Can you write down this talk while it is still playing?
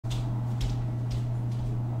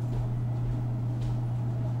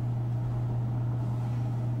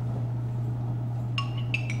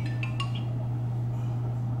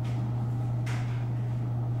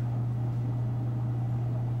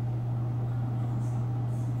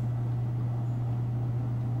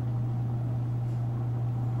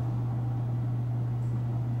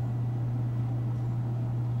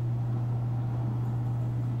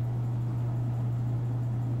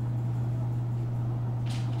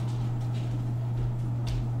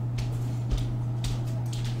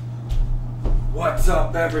What's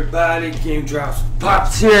up, everybody? Game Drops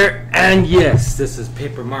Pops here, and yes, this is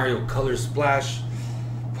Paper Mario Color Splash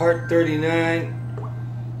Part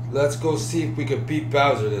 39. Let's go see if we could beat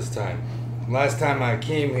Bowser this time. Last time I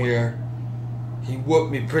came here, he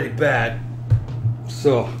whooped me pretty bad,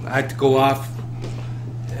 so I had to go off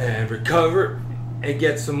and recover and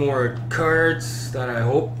get some more cards that I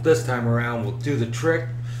hope this time around will do the trick,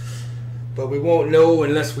 but we won't know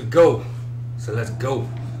unless we go. So let's go.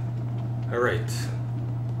 Alright.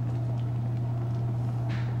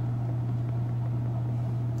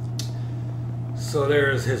 So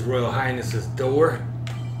there's His Royal Highness's door.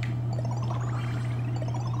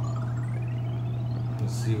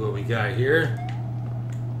 Let's see what we got here.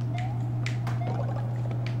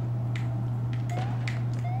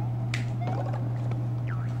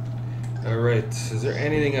 Alright, is there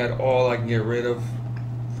anything at all I can get rid of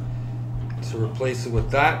to replace it with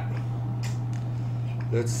that?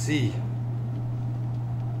 Let's see.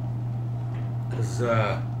 Because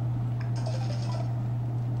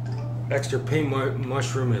extra paint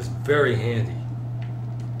mushroom is very handy.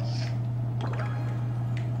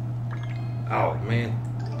 Oh man.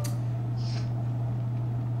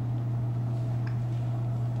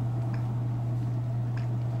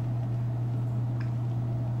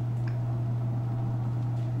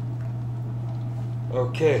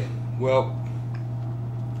 Okay, well,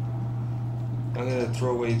 I'm going to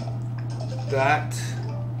throw away that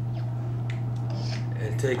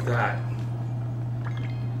and take that.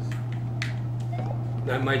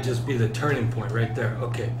 That might just be the turning point right there.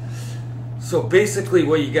 Okay, so basically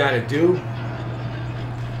what you got to do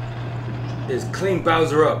is clean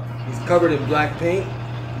Bowser up. He's covered in black paint,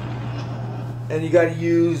 and you got to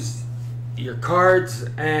use your cards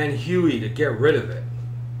and Huey to get rid of it.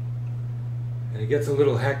 And it gets a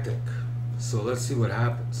little hectic, so let's see what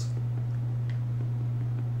happens.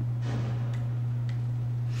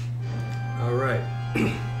 Alright,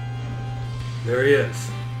 there he is.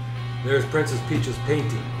 There's Princess Peach's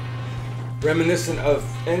painting, reminiscent of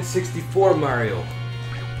N64 Mario,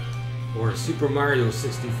 or Super Mario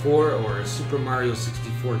 64, or Super Mario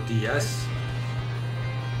 64 DS.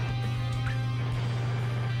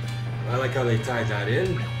 I like how they tied that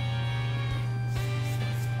in.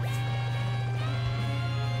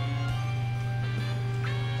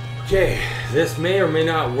 Okay, this may or may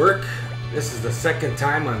not work. This is the second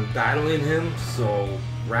time I'm battling him, so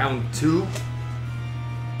round 2.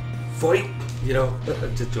 Fight, you know,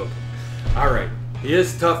 just joking. Alright, he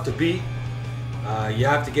is tough to beat. You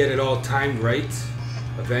have to get it all timed right.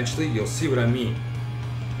 Eventually, you'll see what I mean.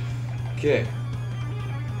 Okay.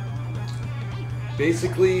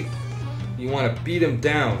 Basically, you want to beat him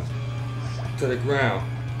down to the ground.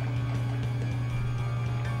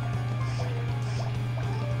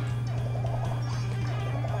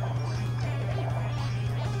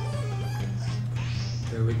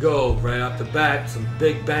 There we go, right off the bat, some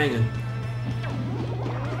big banging.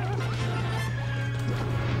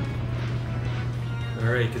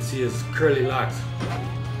 Alright, you can see his curly locks.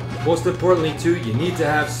 Most importantly too, you need to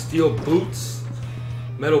have steel boots,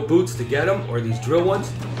 metal boots to get them, or these drill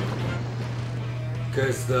ones.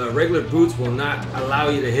 Because the regular boots will not allow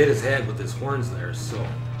you to hit his head with his horns there, so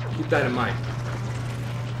keep that in mind.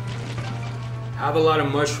 Have a lot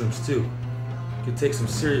of mushrooms too. You can take some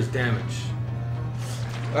serious damage.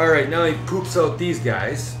 Alright, now he poops out these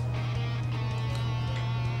guys.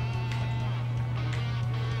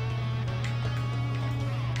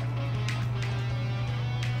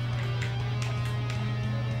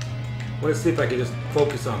 I want to see if I can just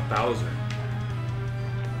focus on Bowser.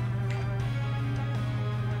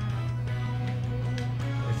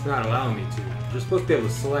 It's not allowing me to. You're supposed to be able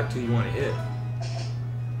to select who you want to hit.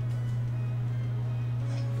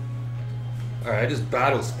 Alright, I just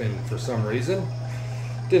battle spin for some reason.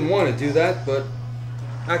 Didn't want to do that, but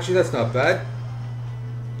actually that's not bad.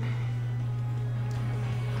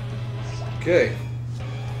 Okay.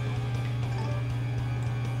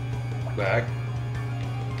 Back.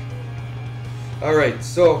 Alright,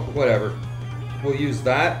 so whatever. We'll use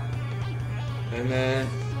that. And then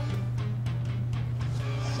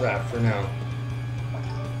that for now.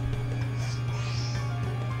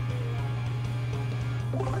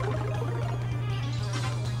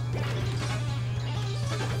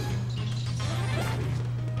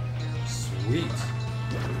 Sweet.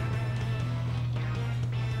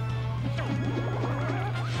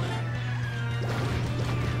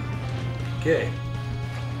 Okay.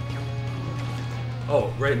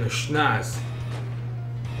 Oh, right in the schnoz.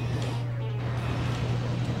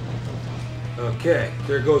 Okay,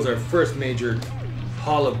 there goes our first major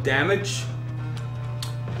haul of damage.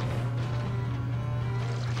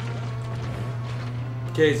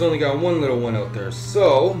 Okay, he's only got one little one out there,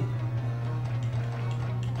 so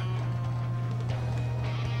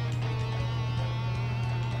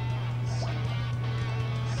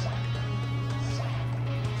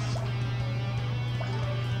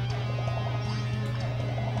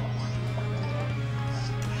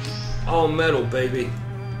all metal, baby.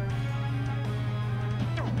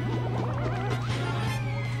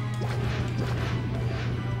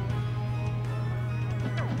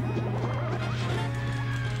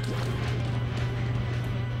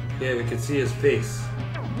 Yeah, we can see his face.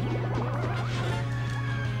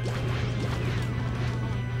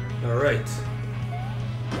 All right.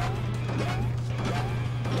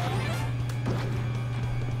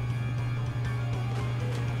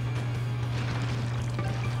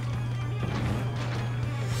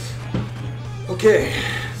 Okay,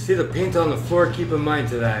 see the paint on the floor? Keep in mind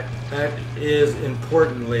to that. That is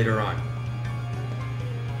important later on.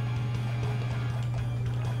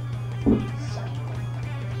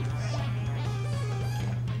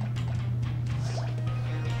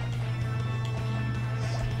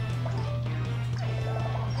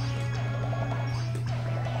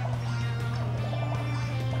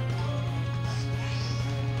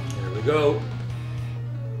 There we go.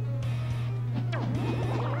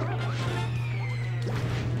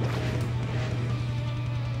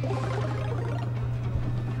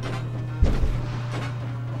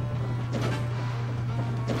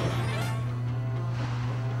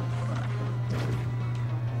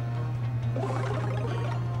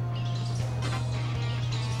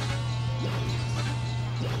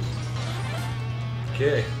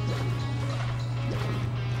 Okay.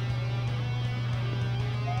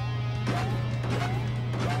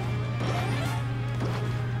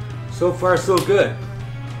 So far, so good.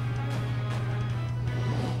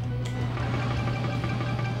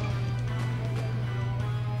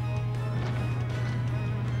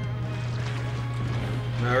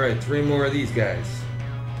 All right, 3 more of these guys.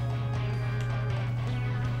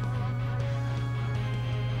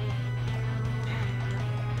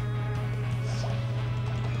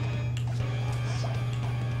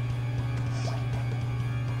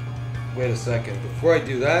 Wait a second. Before I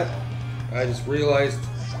do that, I just realized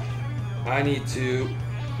I need to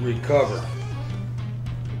recover.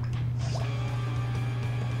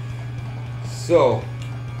 So,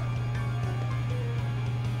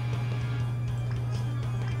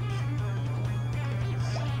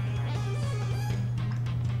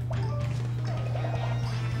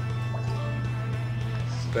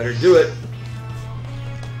 better do it.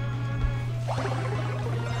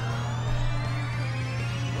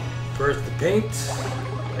 First the paint,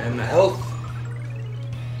 and the health,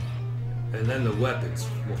 and then the weapons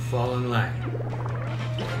will fall in line.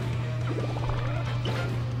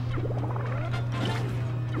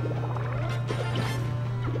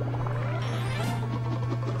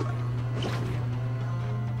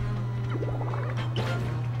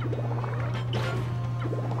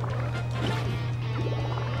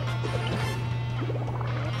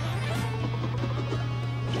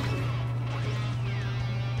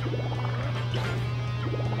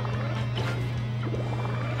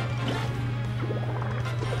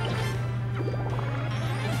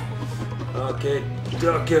 Okay,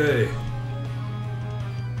 okay.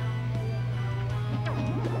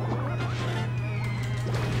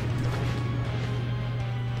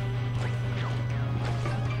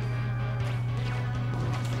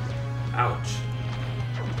 Ouch.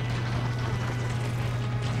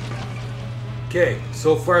 Okay,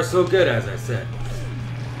 so far so good, as I said.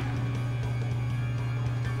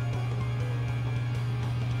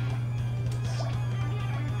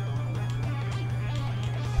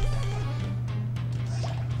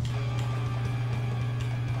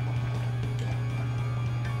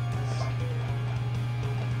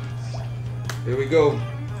 Here we go.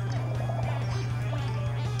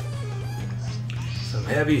 Some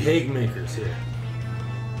heavy haymakers here.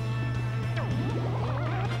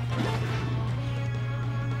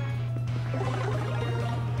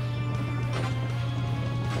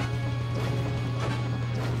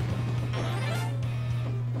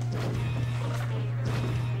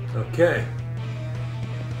 Okay.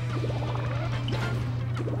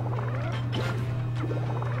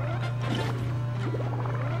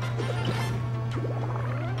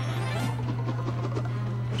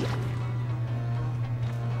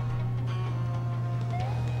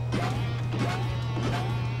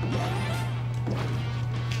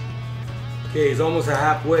 Okay, he's almost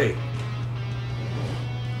halfway.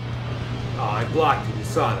 Oh, I blocked it. You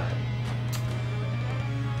saw that.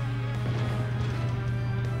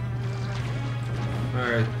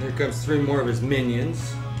 Alright, here comes 3 more of his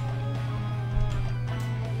minions.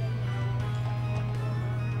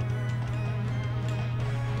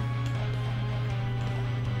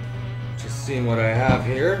 seeing what I have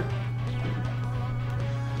here.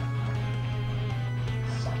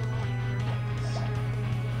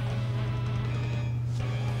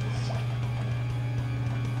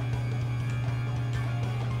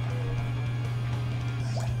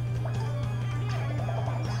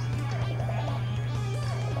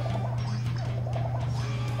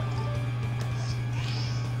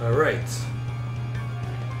 All right.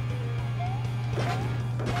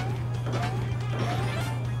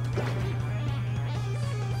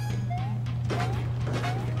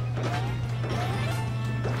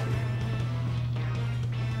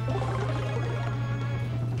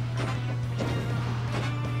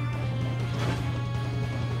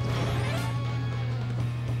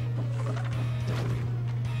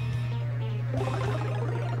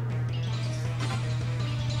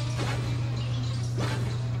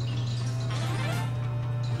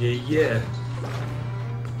 Yeah.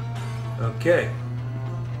 Okay.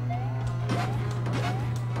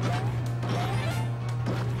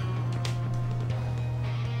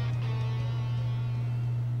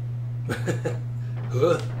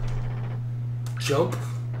 Huh? Jump.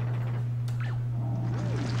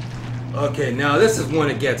 Okay, now this is when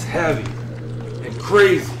it gets heavy and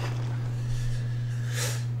crazy.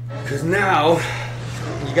 Because now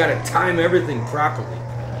you gotta time everything properly.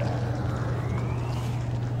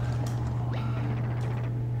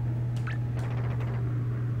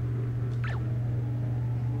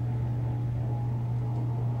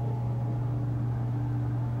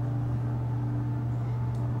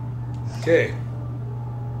 Okay.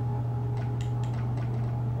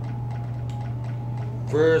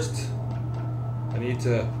 First, I need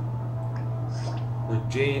to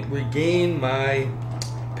regain my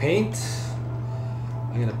paint.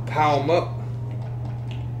 I'm gonna power them up,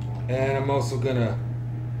 and I'm also gonna,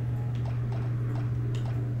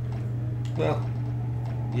 well,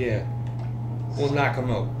 yeah, we'll knock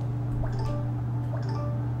them out.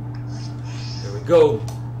 There we go.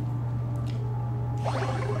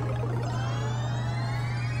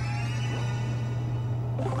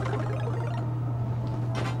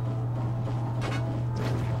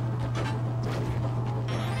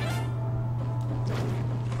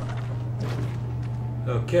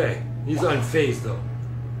 Okay, he's unfazed though.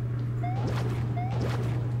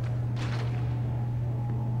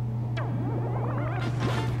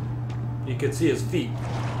 You can see his feet.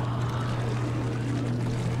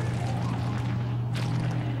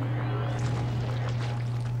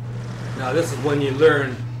 Now this is when you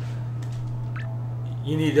learn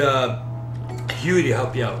you need Huey to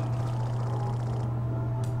help you out.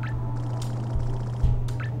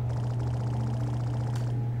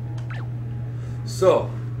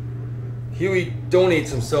 So, Huey donates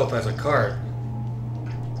himself as a card.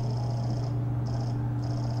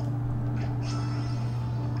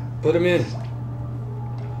 Put him in.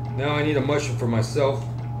 Now I need a mushroom for myself.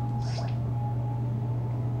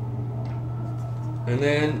 And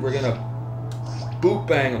then we're gonna boot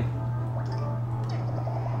bang him.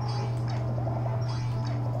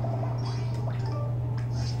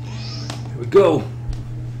 Here we go.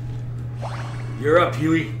 You're up,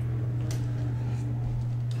 Huey.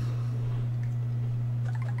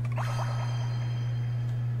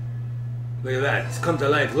 Look at that, it's come to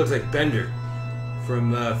life. It looks like Bender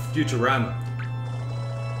from Futurama.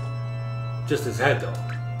 Just his head though.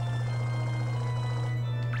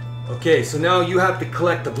 Okay, so now you have to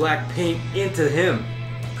collect the black paint into him.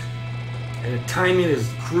 And the timing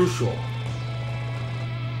is crucial.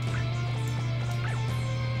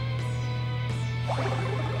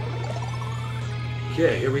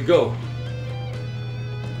 Okay, here we go.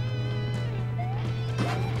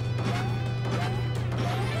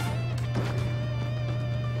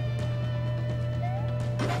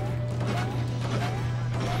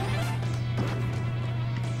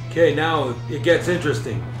 Okay, now it gets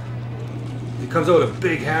interesting. He comes out with a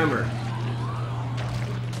big hammer.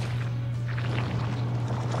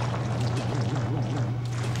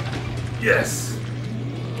 Yes!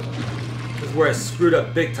 This is where I screwed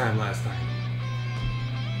up big time last time.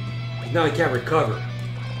 Now he can't recover.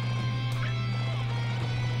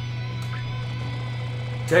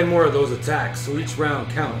 10 more of those attacks, so each round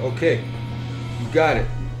count. Okay, you got it.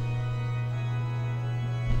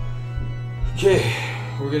 Okay,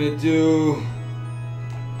 we're gonna do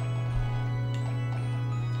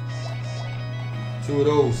 2 of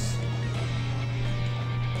those.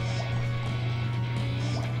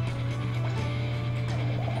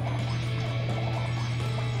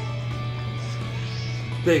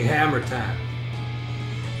 Big hammer time.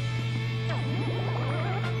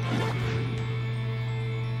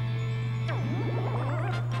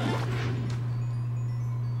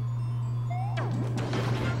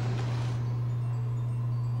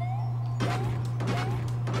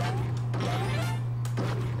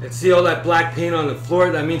 And see all that black paint on the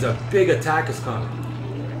floor? That means a big attack is coming.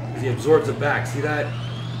 He absorbs it back. See that?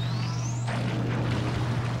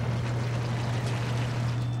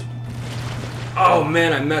 Oh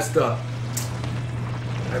man, I messed up.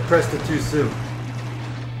 I pressed it too soon.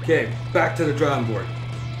 Okay, back to the drawing board.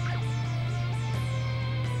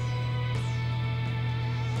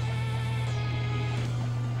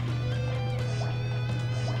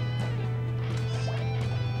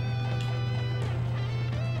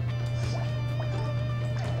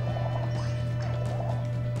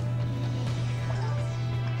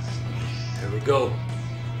 There we go.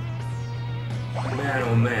 Man,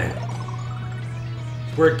 oh man.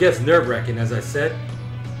 It's where it gets nerve-wracking, as I said.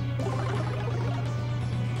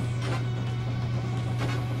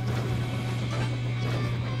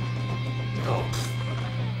 Oh,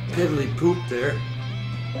 piddly poop there.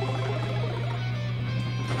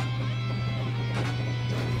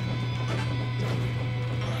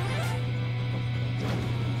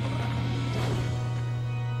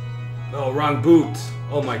 Oh, wrong boot.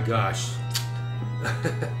 Oh my gosh.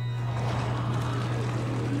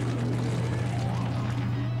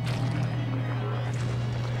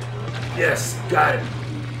 Yes, got it.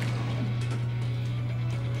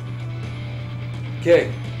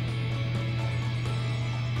 Okay.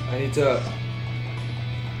 I need to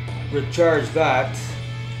recharge that.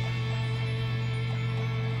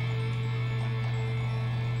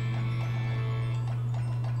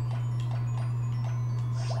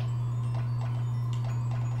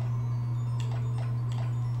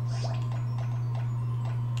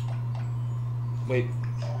 Wait,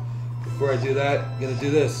 before I do that, I'm gonna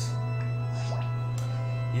do this.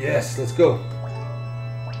 Yes, let's go.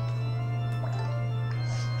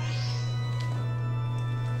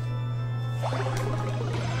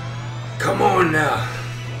 Come on now.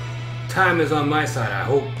 Time is on my side, I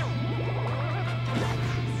hope.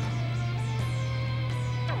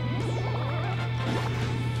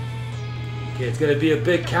 Okay, it's gonna be a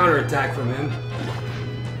big counterattack from him.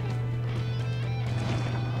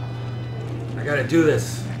 I gotta do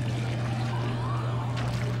this.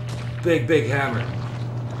 Big, big hammer.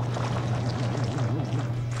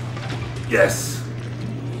 Yes!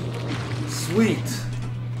 Sweet!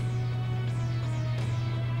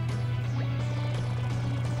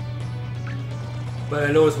 But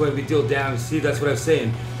I notice when we deal damage, see, that's what I'm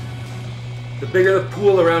saying. The bigger the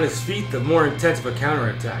pool around his feet, the more intense of a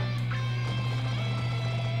counterattack.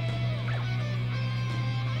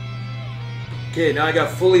 Okay, now I got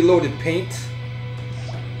fully loaded paint.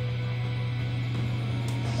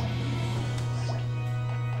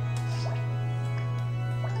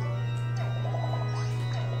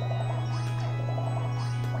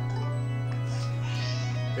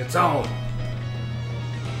 It's on.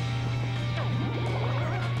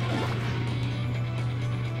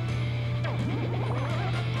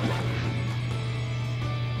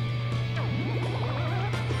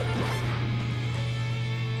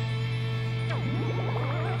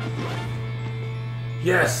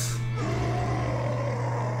 Yes.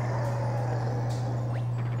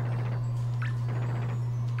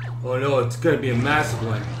 Oh no, it's gonna be a massive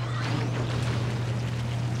one.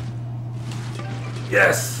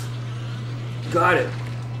 Yes! Got it.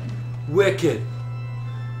 Wicked.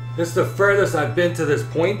 This is the furthest I've been to this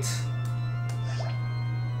point.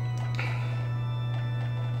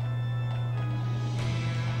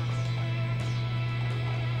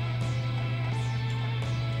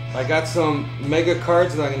 I got some mega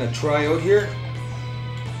cards that I'm going to try out here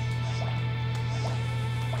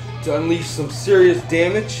to unleash some serious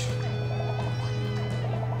damage.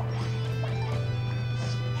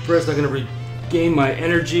 First, I'm going to regain my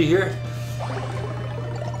energy here.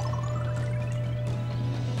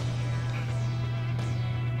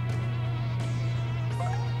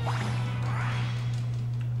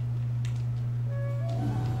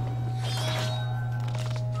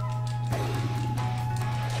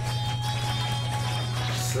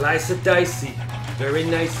 Slice it dicey, very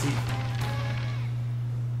nicey.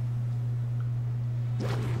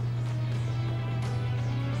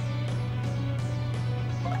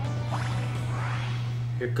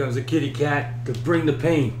 Here comes a kitty cat to bring the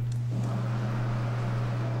pain.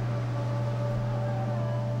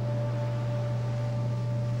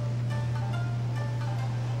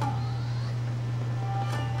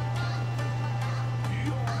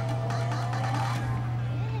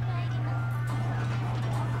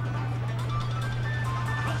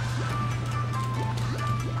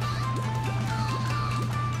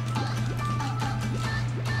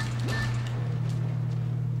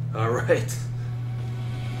 All right.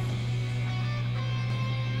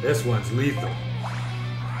 This one's lethal.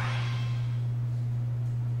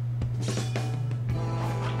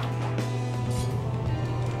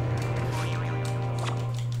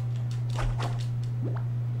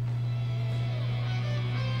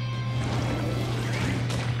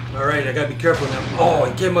 Alright, I gotta be careful now. Oh,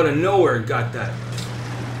 he came out of nowhere and got that.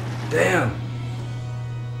 Damn.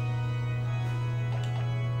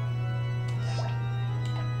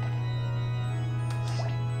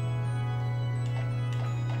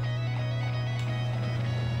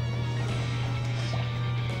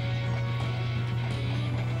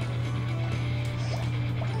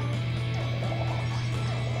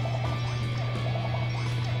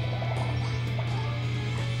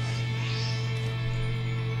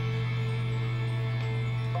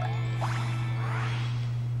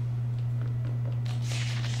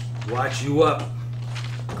 Watch you up.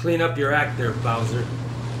 Clean up your act there, Bowser.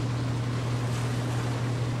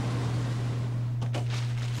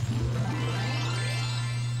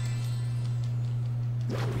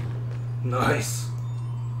 Nice.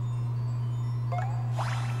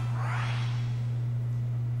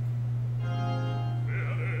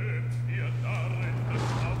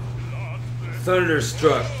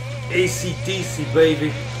 Thunderstruck. AC/DC,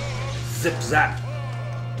 baby. Zip zap.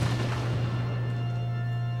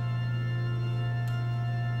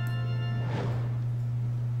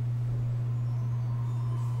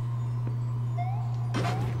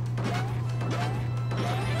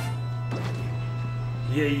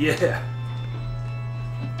 Yeah.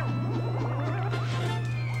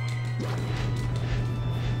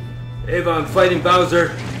 Ava, I'm fighting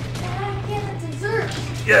Bowser. I get a dessert.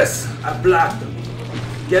 Yes, I blocked him.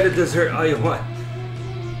 Get a dessert all you want.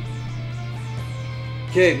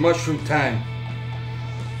 Okay, mushroom time.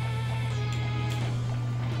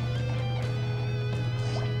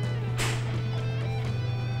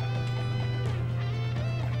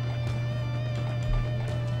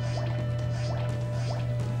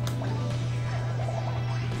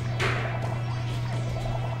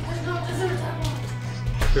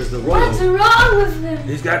 There's the roll. What's wrong with him?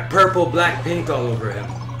 He's got purple black paint all over him.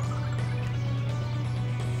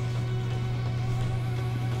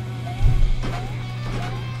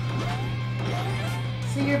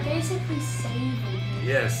 So you're basically saving him.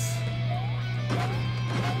 Yes.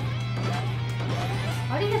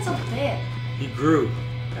 Why do you get so big? He grew,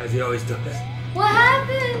 as he always does. What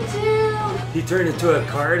happened to... He turned into a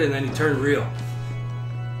card and then he turned real.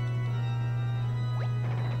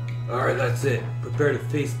 Alright, that's it. Prepare to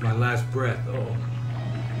face my last breath. Oh.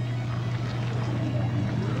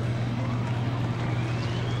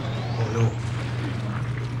 Oh no.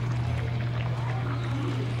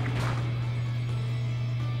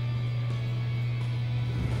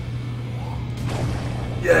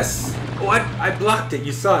 Yes! Oh, I blocked it.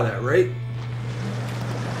 You saw that, right?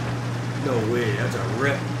 No way. That's a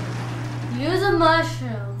rip. Use a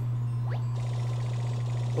mushroom.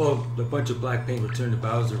 Oh, the bunch of black paint returned to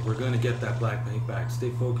Bowser. We're gonna get that black paint back.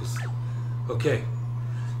 Stay focused. Okay.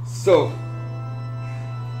 So.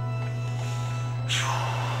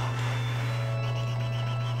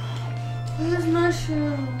 Use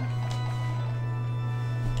mushroom.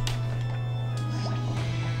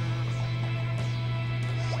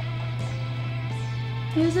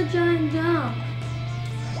 Use a giant jump.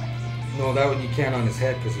 No, that one you can't on his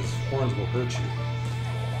head because his horns will hurt you.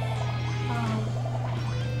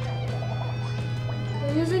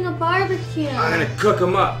 We're using a barbecue. I'm gonna cook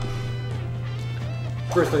him up.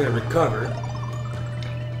 First, I'm gonna recover.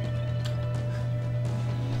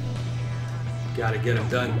 Gotta get him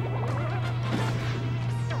done.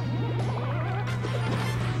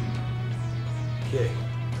 Okay.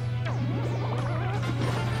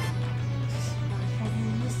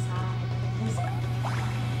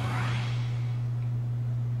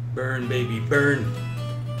 Burn, baby, burn.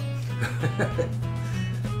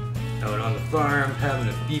 Out on the farm, having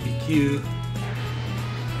a BBQ.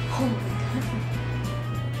 Oh my god.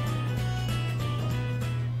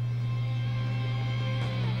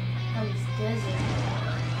 That was desert.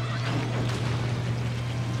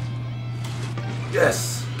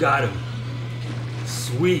 Yes, got him.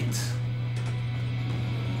 Sweet.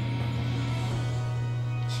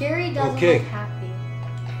 Kiri doesn't Okay. look happy.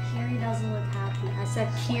 Kiri doesn't look happy. I said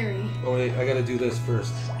Kiri. Oh wait, I gotta do this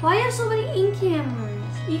first. Why do you have so many ink cameras?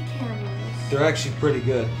 E-cameras. They're actually pretty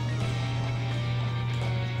good.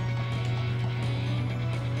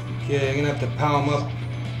 Okay, I'm gonna have to power them up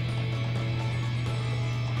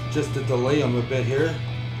just to delay them a bit here.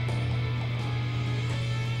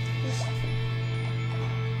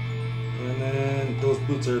 And then those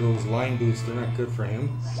boots are those line boots. They're not good for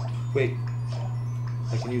him. Wait,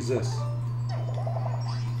 I can use this.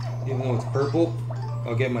 Even though it's purple,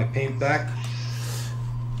 I'll get my paint back.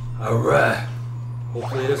 Alright.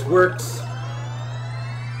 Hopefully this works.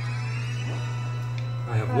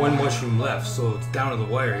 I have one mushroom left, so it's down to the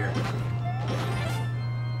wire here.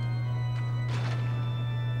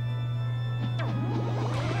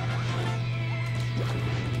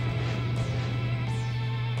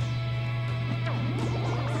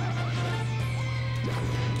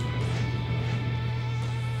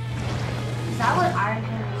 that what Iron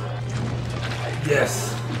Man is?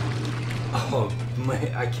 Yes. Oh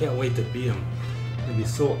man, I can't wait to beat him. It'll be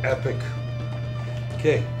so epic.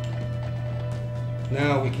 Okay.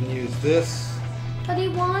 Now we can use this. But he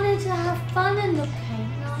wanted to have fun in the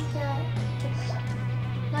paint,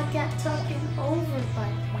 not get taken over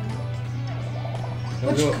by paint.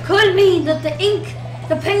 Which could mean that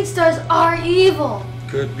the paint stars are evil.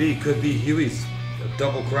 Could be Huey's a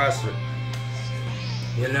double crosser.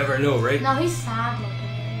 You never know, right? No, he's sad looking.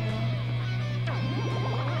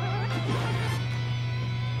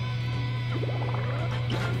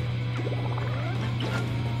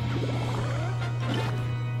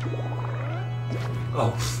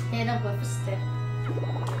 Oh. Hit him with a stick.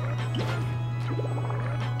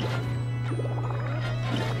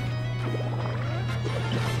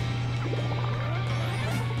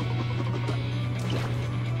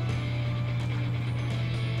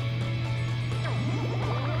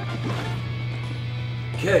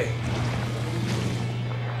 Okay.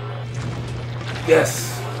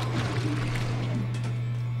 Yes.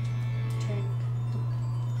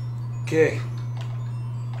 Okay.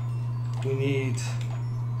 We need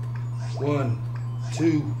 1,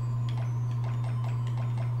 2.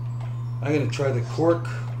 I'm gonna try the cork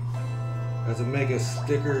as a mega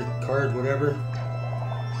sticker card, whatever.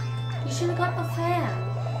 You should have got the fan.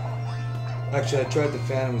 Actually, I tried the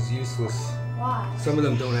fan, it was useless. Why? Some of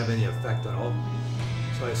them don't have any effect at all,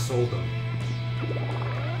 so I sold them.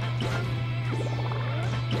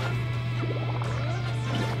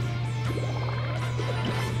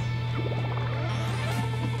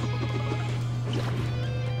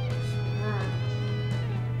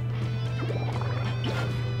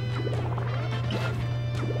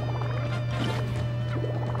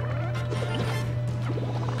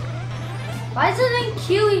 Why doesn't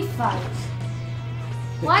Kiwi fight?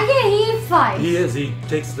 Why can't he fight? He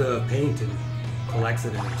takes the paint and collects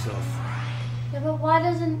it in himself. Yeah, but why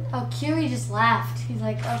doesn't... Oh, Kiwi just laughed. He's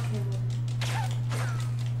like, okay.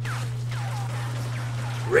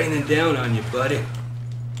 Raining down on you, buddy.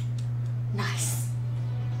 Nice.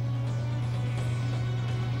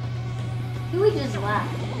 Kiwi just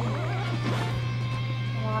laughed.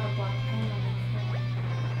 A lot of black paint on my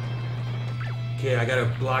face. Okay, I gotta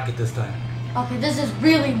block it this time. Okay, this is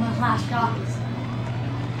really my last shot.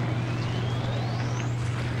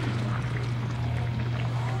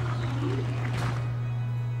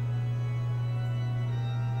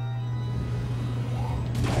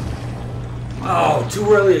 Oh,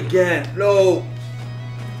 too early again. No.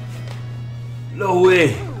 No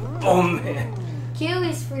way. Oh, man.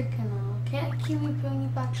 Kiwi's freaking out. Can't Kiwi bring you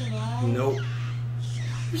back to life? Nope.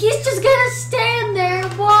 He's just gonna stand there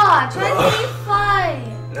and watch. Why can't he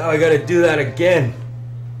fight? Now I gotta do that again.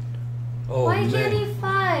 Oh, Why man. can't he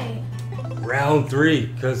fight? Round 3,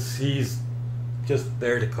 because he's just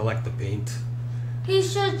there to collect the paint. He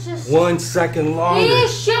should just... 1 second longer. He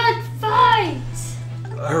should fight!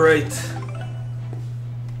 Alright.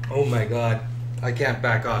 Oh my god. I can't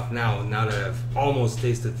back off now that I've almost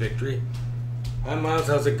tasted victory. Hi Miles,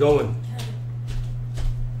 how's it going?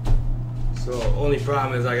 So, only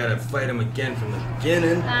problem is I gotta fight him again from the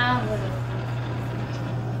beginning.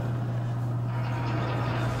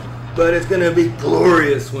 But it's gonna be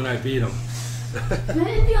glorious when I beat him.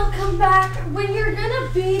 Maybe I'll come back. When you're gonna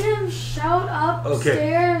beat him, shout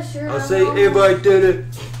upstairs. Okay. I'll say, if I did it.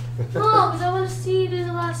 No, because I want to see you do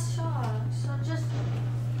the last shot. So just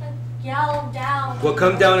like, yell down. We'll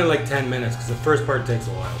come down in like 10 minutes because the first part takes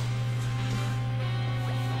a while.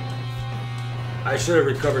 I should have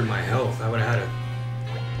recovered my health. I would have had a...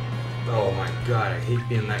 Oh my god, I hate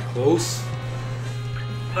being that close.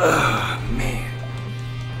 Ugh, man.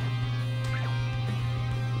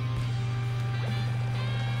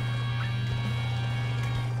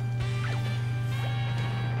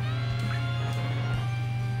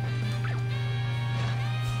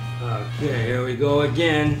 Okay, here we go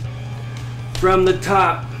again. From the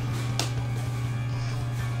top.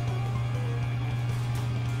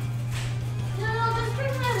 No, just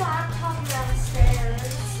bring my laptop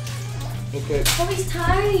downstairs. Okay. Oh, he's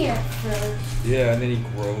tiny at first. Yeah, and then he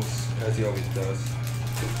grows, as he always does.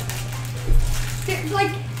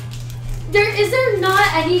 Is there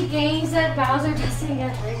not any games that Bowser doesn't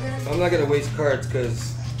get bigger? I'm not gonna waste cards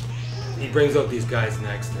because he brings out these guys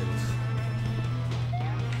next. And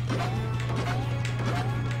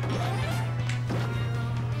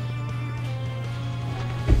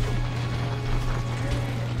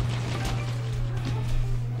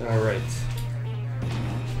Alright.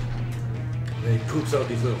 Then he poops out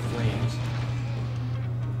these little flames.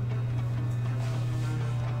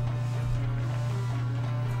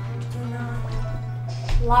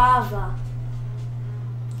 Lava.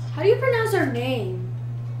 How do you pronounce her name?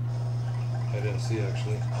 I didn't see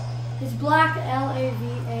actually. It's Black Lava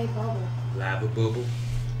Bubble. Lava Bubble.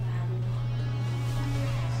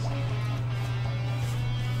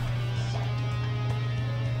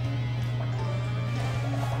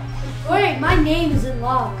 Wait, my name is in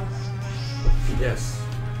lava. Yes.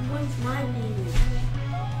 What's my name?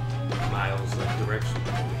 Miles like direction.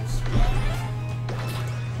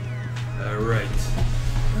 Alright.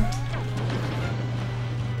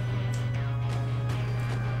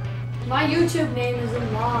 My YouTube name is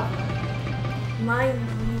in lava. My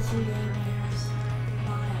YouTube name is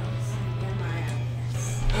Miles.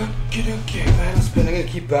 Okay, battle spin. I'm gonna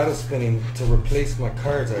keep battle spinning to replace my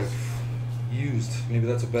cards I've used. Maybe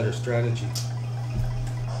that's a better strategy.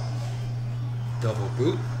 Double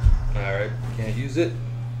boot. Alright, can't use it.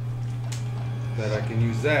 But I can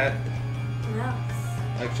use that. No.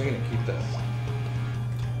 Actually, I'm gonna keep that.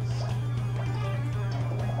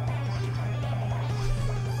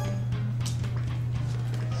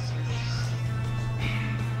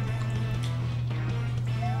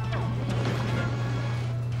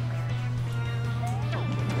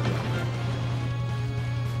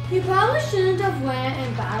 You probably shouldn't have went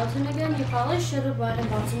and battled him again. You probably should have went and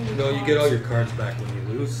bought some new No, you cards. get all your cards back when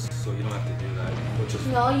you lose, so you don't have to do that. Which is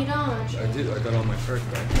No, you don't. I did. I got all my cards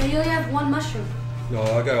back. No, you only have one mushroom. No,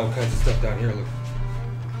 I got all kinds of stuff down here. Look,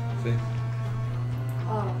 see,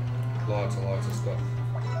 Oh. lots and lots of stuff.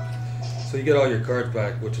 So you get all your cards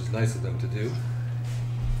back, which is nice of them to do.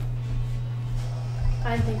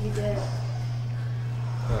 I didn't think you did.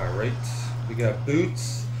 All right, we got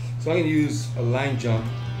boots. So I'm gonna use a line jump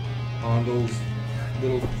on those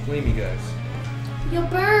little flamey guys. You'll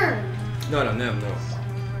burn. Not on them,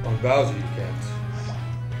 no. On Bowser you can't.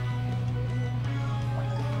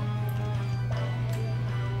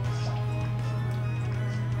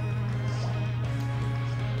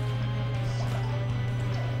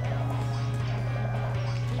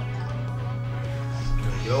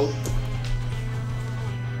 There we go.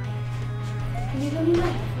 Can you give me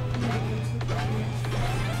my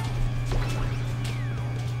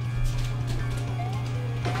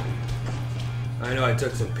I know I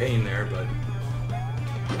took some pain there, but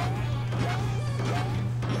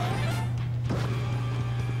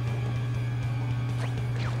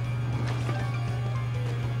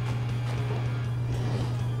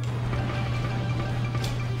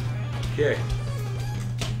okay.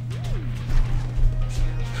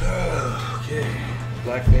 Okay.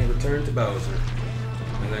 Black Paint returned to Bowser.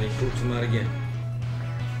 And then he poops him out again.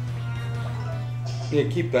 Yeah,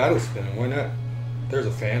 keep battle spinning, why not? There's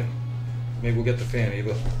a fan. Maybe we'll get the fan,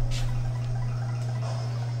 Ava.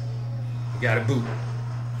 We got a boot.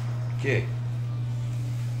 Okay.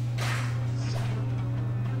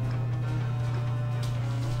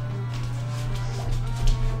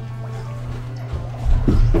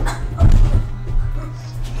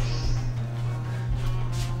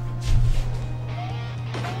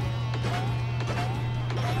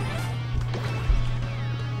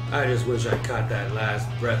 I just wish I caught that last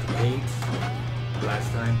breath of paint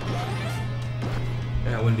last time.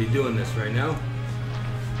 Yeah, I wouldn't be doing this right now.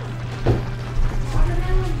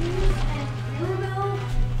 watermelon juice and caramel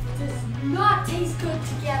does not taste good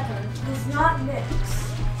together. Does not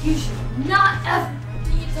mix. You should not ever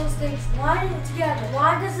eat those things together.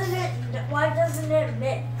 Why doesn't it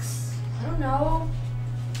mix? I don't know.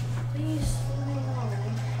 Please leave me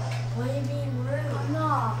alone. Why are you being rude? I'm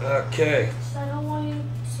not. Okay. I don't want you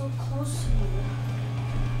so close to me.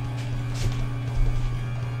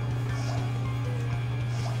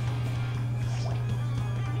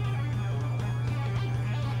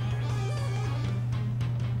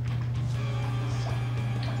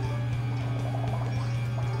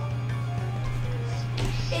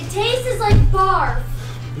 It tastes like barf.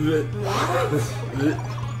 It does?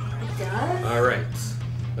 All right,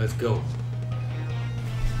 let's go.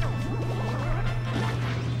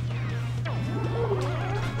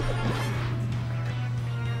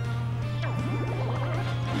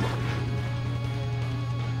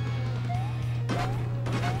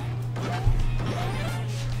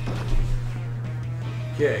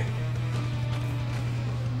 Okay.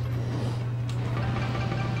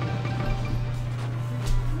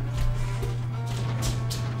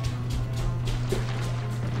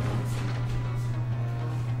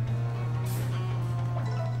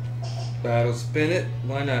 Battle spin it.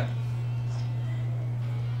 Why not?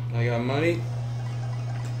 I got money.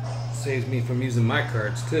 Saves me from using my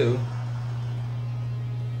cards too.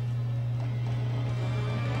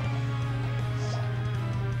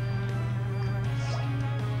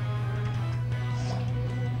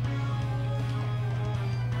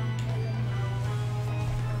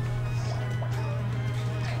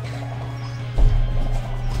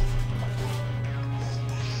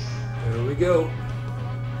 go.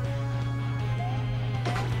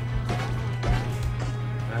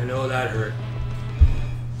 I know that hurt.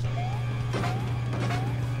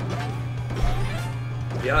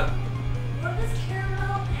 Yep. What does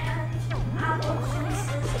caramel and apple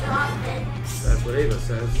juices not mix? That's what Ava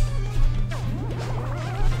says.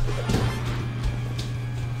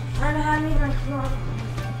 I'm having my corona.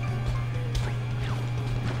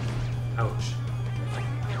 Ouch.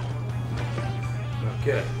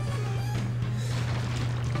 Okay.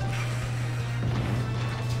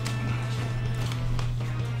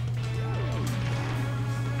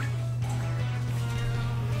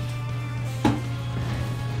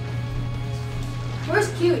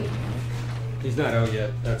 Where's Kiwi? He's not out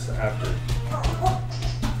yet. That's after.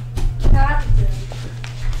 Not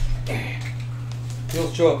good.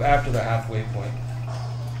 He'll show up after the halfway point.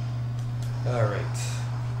 All right.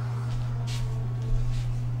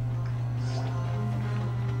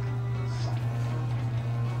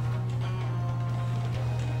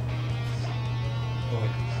 Oh,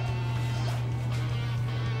 wait.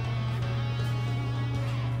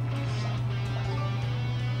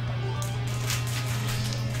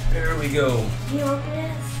 There we go. You open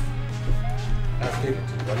this? That's paper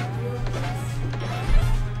too, buddy. You open this?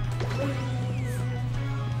 Please.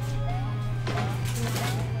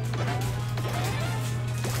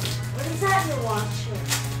 What is that you're watching?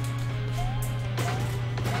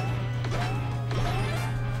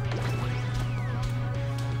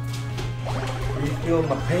 Refill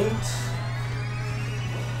my paint.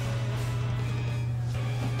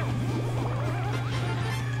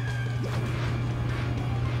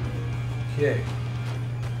 Okay.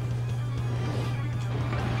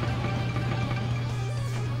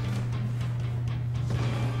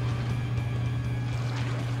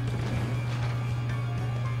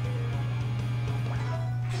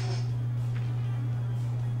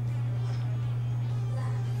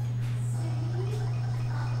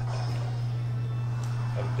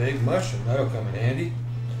 A big mushroom, that'll come in handy.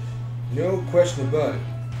 No question about it.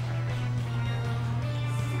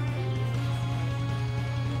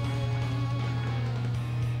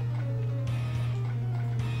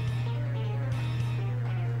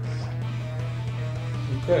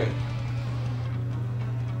 Okay,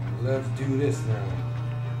 let's do this now.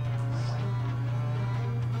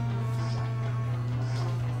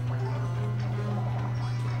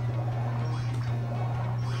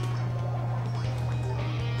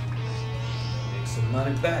 Make some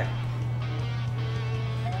money back.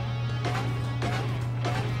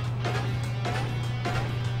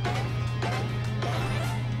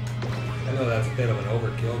 I know that's a bit of an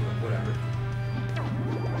overkill, but whatever.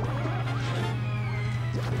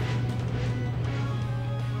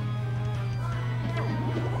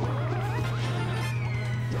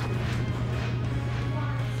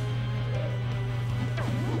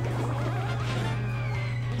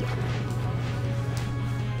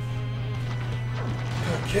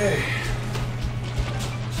 Okay.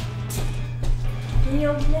 Can you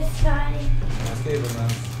open this guy? Let's give him a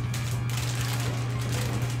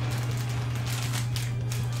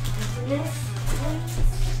Open this, please.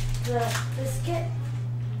 The biscuit,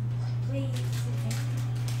 please.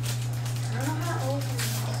 I don't know how to open it.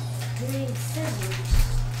 You need scissors.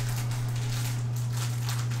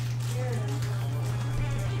 Here.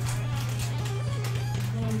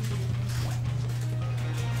 Thank you.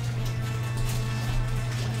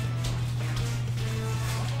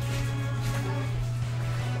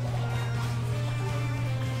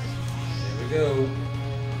 go.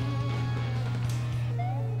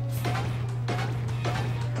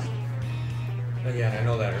 Again, I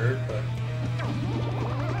know that hurt, but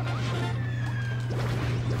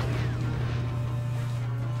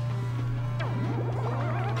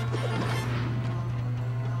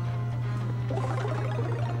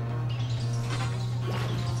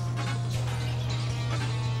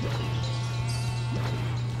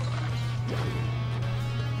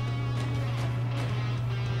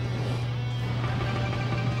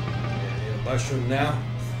mushroom now.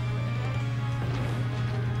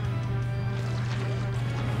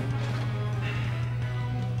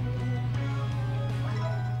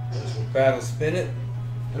 There's some battle spin it.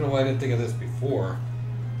 I don't know why I didn't think of this before.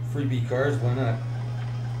 Freebie cards, why not?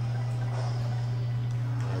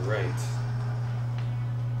 Alright.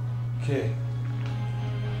 Okay.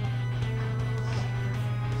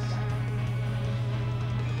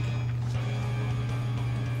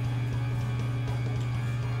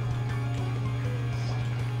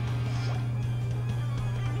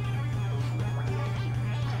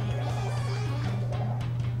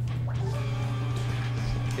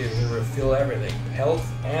 Okay, we're gonna refill everything. Health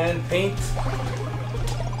and paint.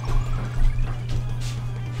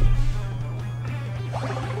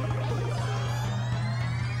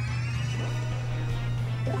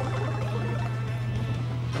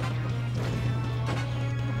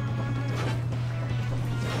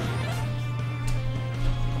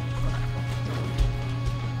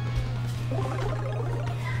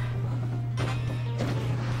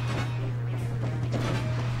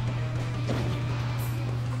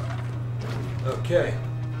 Okay.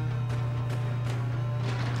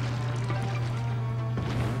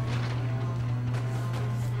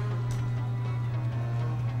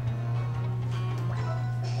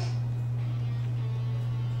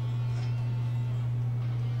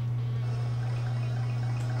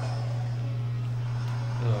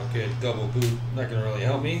 Okay, double boot, not gonna really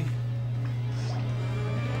help me.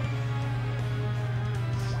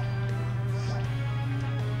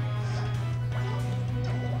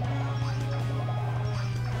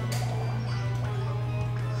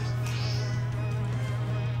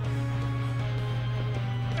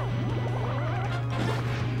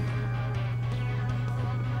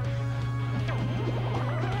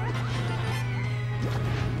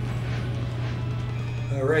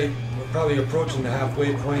 All right, we're probably approaching the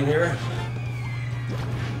halfway point here.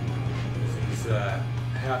 This is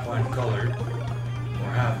half uncolored,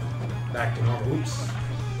 or half back to normal. Oops,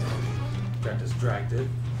 got distracted.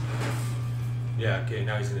 Yeah, okay,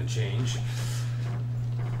 now he's gonna change.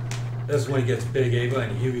 This is when he gets big, Ava,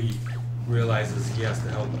 and Huey realizes he has to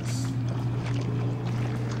help us.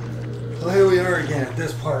 Well, here we are again at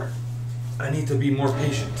this part. I need to be more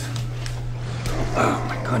patient. Oh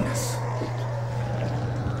my goodness.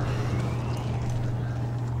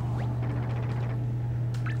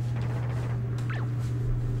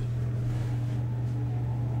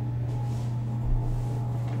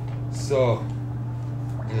 So,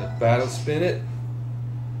 I'm gonna battle spin it.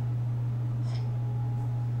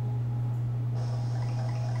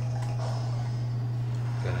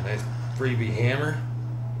 Got a nice freebie hammer.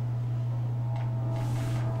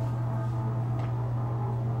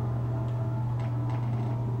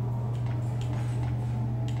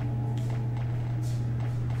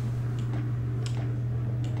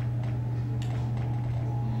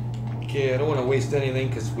 Okay, I don't want to waste anything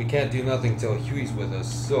because we can't do nothing till Huey's with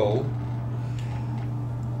us, so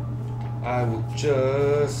I will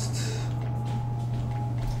just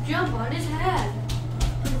Jump on his head.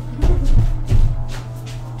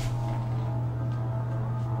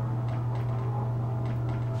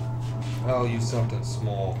 I'll use something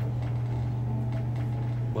small.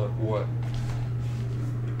 But what?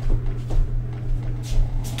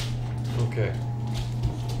 Okay.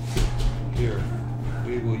 Here.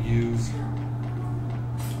 We will use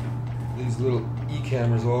these little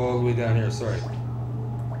E-cameras all the way down here, sorry.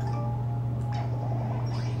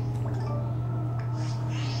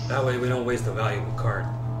 That way we don't waste a valuable card.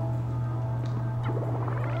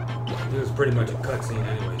 It was pretty much a cutscene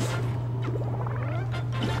anyways.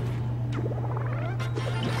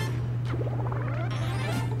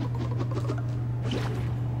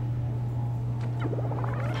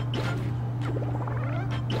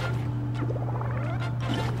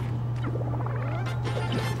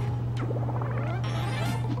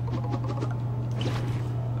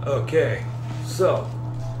 Okay, so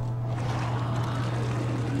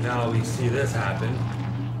now we see this happen.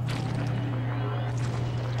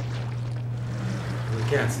 We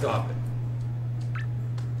can't stop it.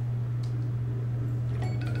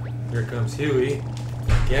 Here comes Huey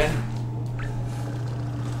again.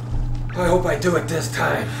 I hope I do it this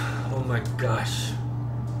time. Oh my gosh.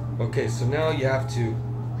 Okay, so now you have to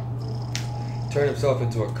turn himself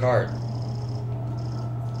into a card.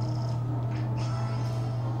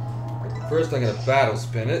 First, I'm going to battle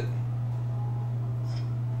spin it.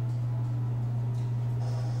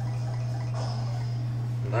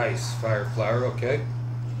 Nice, fire flower, okay.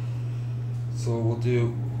 So we'll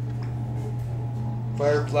do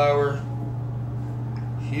fire flower,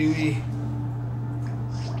 Huey.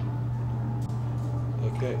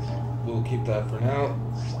 Okay, we'll keep that for now.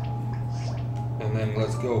 And then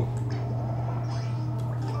let's go.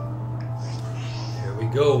 Here we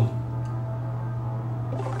go.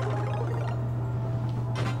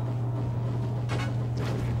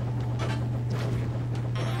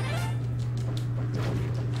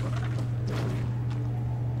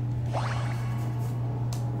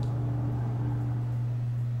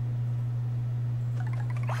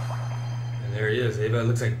 There he is. Ava, it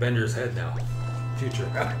looks like Bender's head now. Future.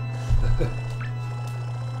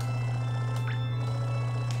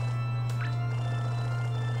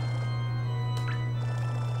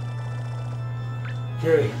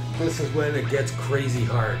 Okay, this is when it gets crazy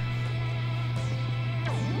hard.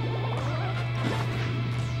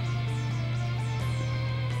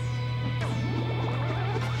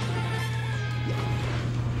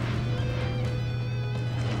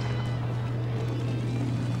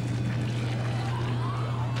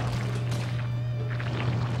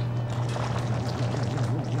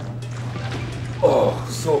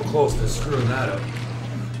 so close to screwing that up.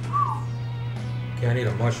 Okay, I need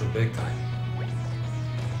a mushroom big time.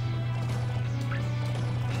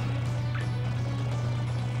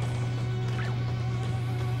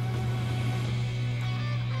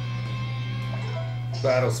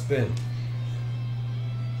 Battle spin.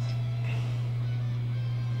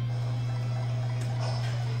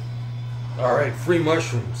 Alright, free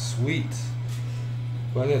mushrooms. Sweet.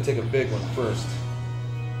 But I'm going to take a big one first.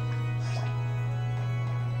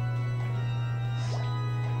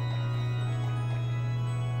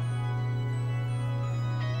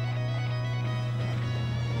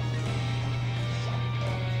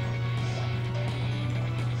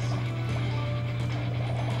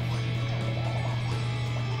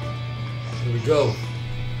 Here we go.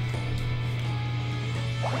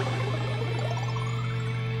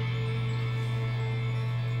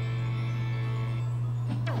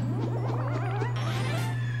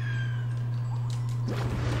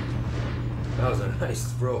 That was a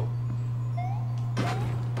nice throw.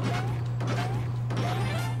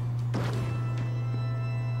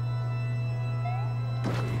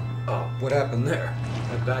 Oh, what happened there?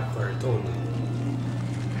 That backfired totally.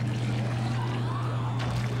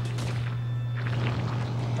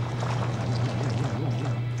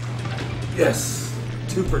 Yes!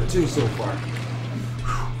 2 for 2 so far.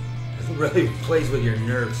 It really plays with your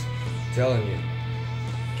nerves, I'm telling you.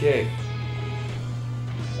 Okay.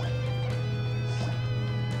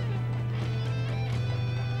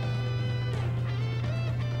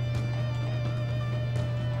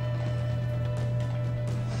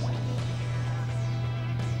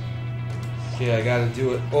 Okay, I gotta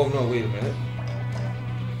do it. Oh no, wait a minute.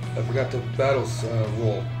 I forgot the battle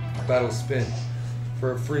roll, battle spin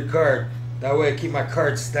for a free card. That way I keep my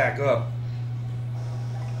cards stack up.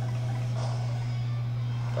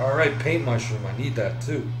 Alright, paint mushroom, I need that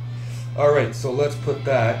too. Alright, so let's put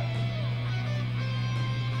that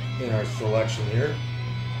in our selection here.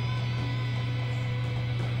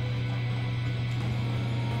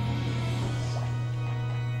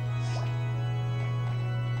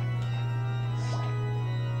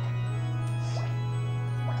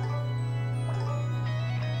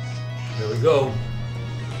 There we go.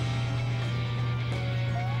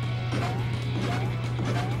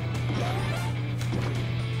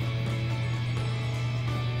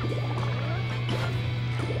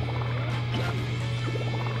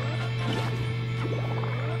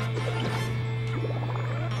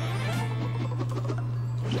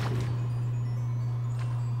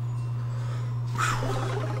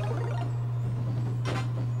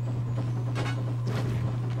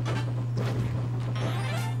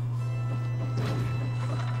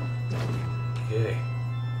 Okay.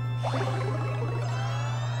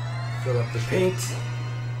 Fill up the paint.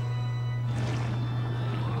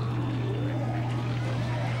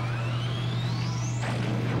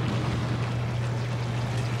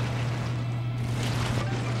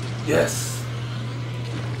 Yes.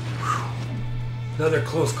 Whew. Another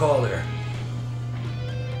close call there.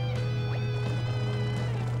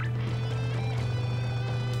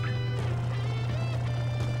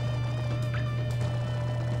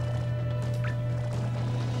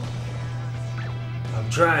 I'm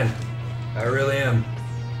trying. I really am.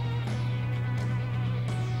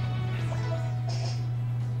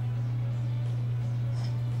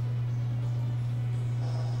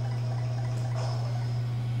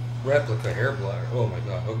 Replica hair blotter. Oh my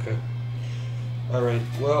god, okay. Alright,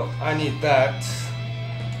 well, I need that.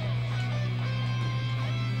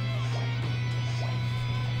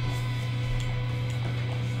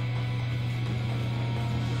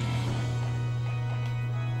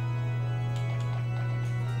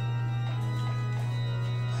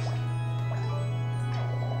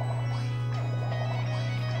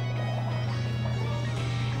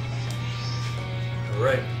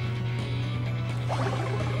 Alright.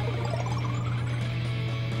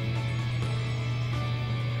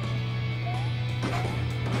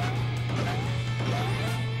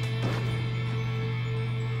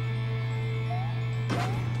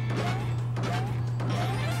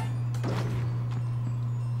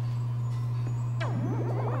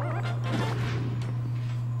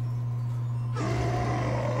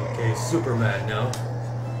 Okay, super mad now.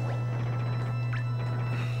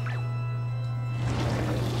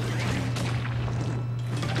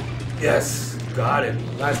 Yes, got it.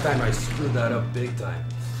 Last time I screwed that up big time.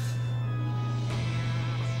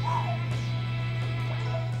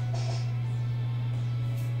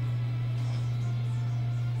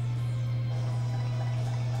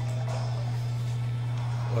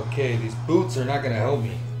 Okay, these boots are not gonna help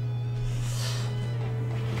me.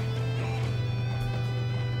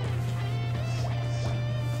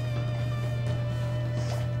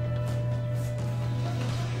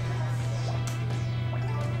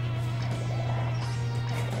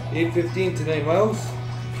 8:15 today, Mouse.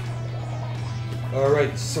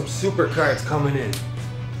 Alright, some super cards coming in.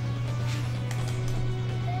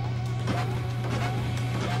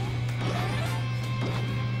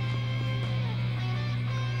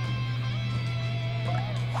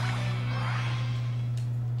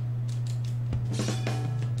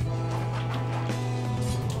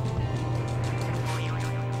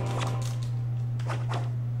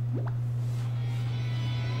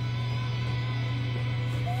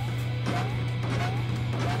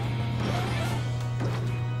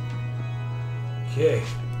 Okay.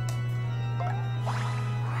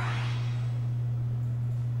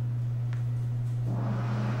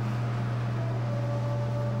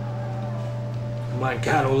 Come on,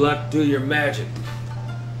 Count of Luck, do your magic.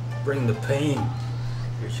 Bring the pain.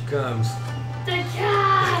 Here she comes. The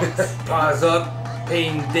cat! Paws up,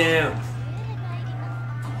 pain down.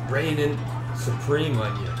 Raining supreme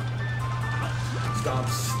on you. Stomp,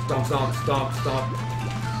 stomp, stomp, stomp, stomp.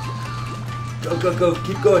 Go, go, go,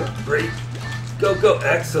 keep going. Break. Go, go.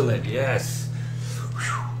 Excellent, yes.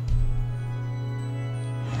 Whew.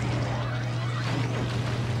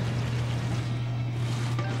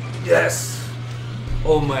 Yes.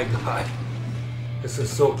 Oh my God. This is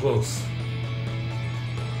so close.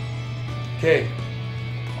 Okay.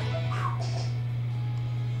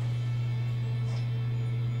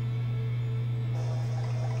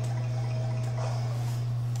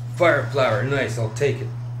 Fire flower, nice, I'll take it.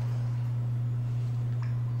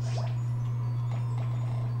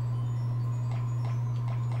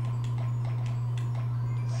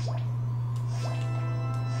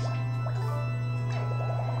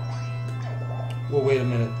 Well, wait a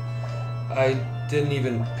minute. I didn't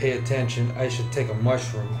even pay attention. I should take a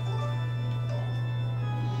mushroom.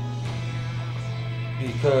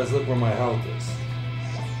 Because look where my health is.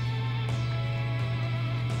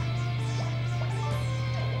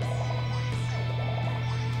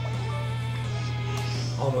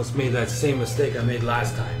 Almost made that same mistake I made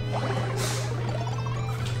last time.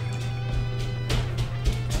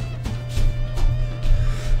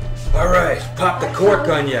 Alright, pop the cork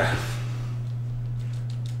on ya.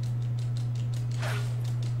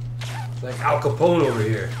 Like Al Capone over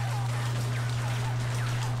here.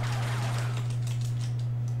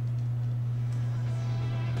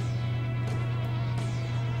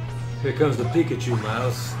 Here comes the Pikachu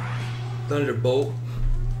mouse. Thunderbolt.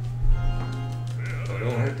 Oh,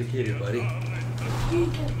 don't hurt the kitty, buddy.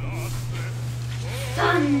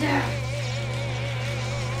 Thunder!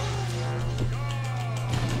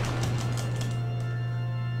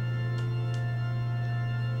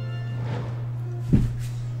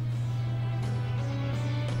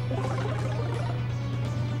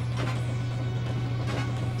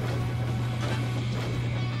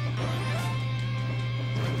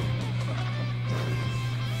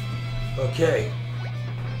 Okay.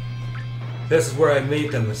 This is where I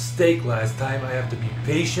made the mistake last time. I have to be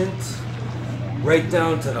patient, right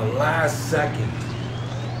down to the last second.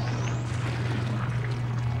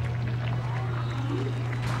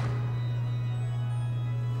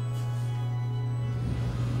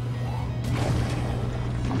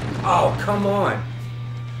 Oh, come on.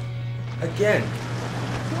 Again.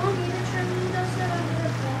 You want me to trim this out?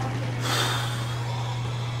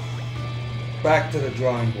 Back to the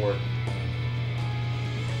drawing board.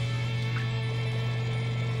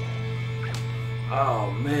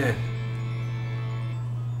 Oh, man.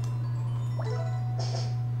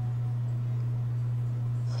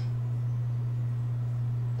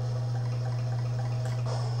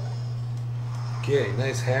 Okay,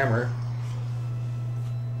 nice hammer.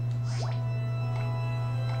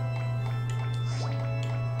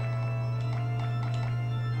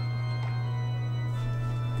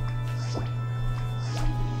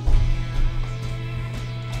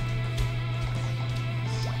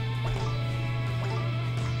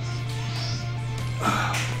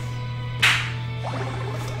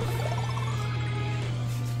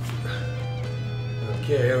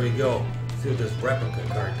 Okay, here we go. See what this replica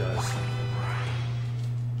card does.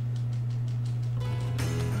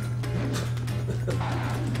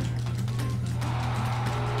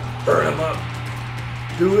 Burn him up.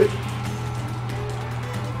 Do it.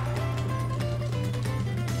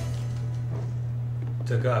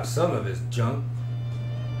 Took off some of his junk.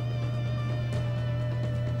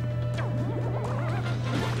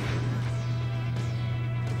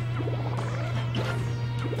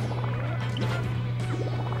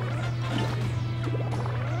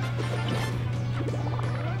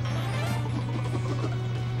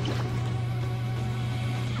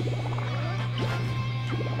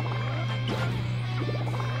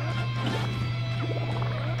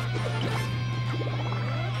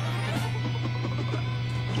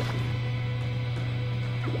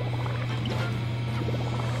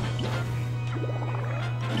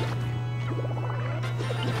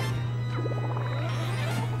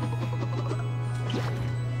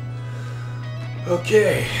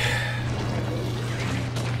 Okay.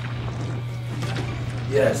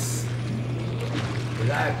 Yes.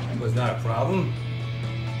 That was not a problem.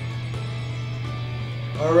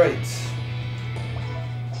 All right.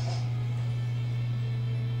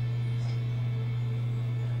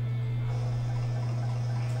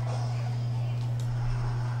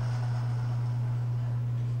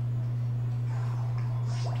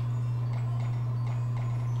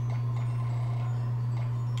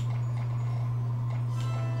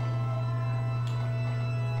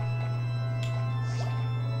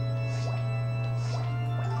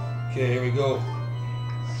 Okay, here we go.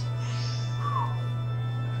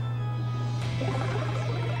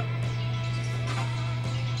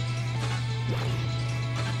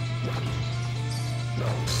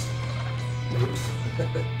 Oops.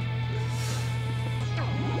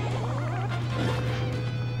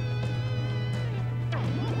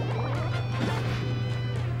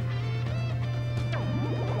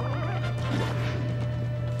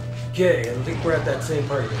 Okay, I think we're at that same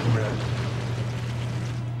part again. Remember that?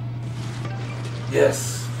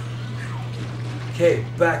 Yes. Okay,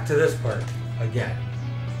 back to this part again.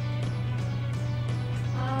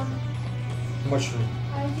 Mushroom.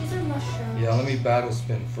 These are mushrooms. Yeah, let me battle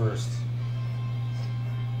spin first.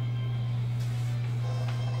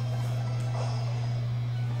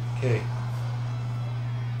 Okay.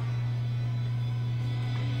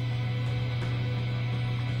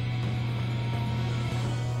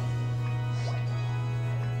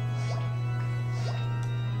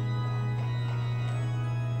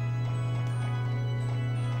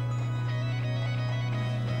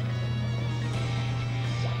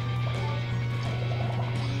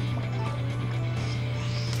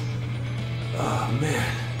 Oh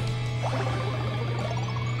man.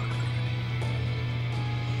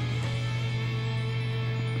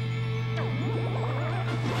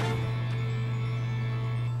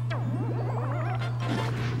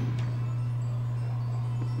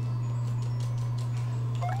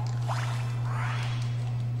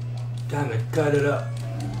 Damn it, cut it up.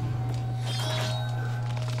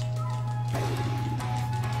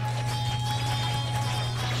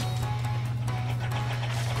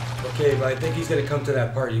 Okay, but I think he's gonna come to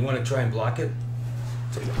that part. You want to try and block it?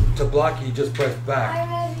 To block it, you just press back. I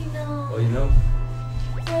already know. Oh, you know?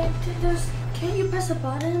 Wait, can't you press a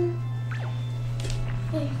button?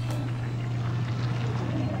 Yeah, you can.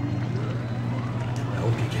 I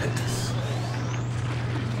hope you get this.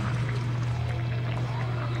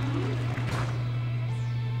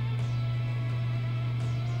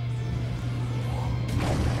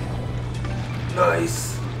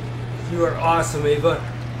 Nice. You are awesome, Ava.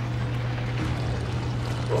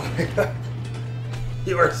 Oh my god.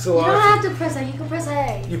 You are so awesome. You don't have to press A, you can press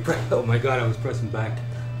A. You press. Oh my god, I was pressing back.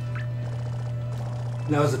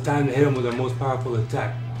 Now's the time to hit him with our most powerful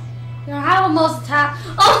attack. You don't have a most attack.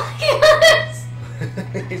 Oh my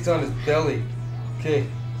goodness! He's on his belly. Okay.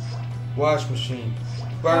 Wash machine.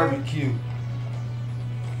 Barbecue.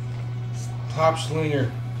 Top slinger.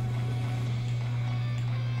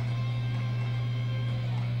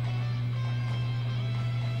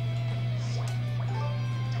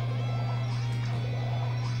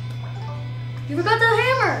 You forgot the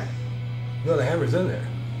hammer! No, the hammer's in there.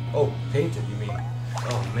 Oh, painted, you mean?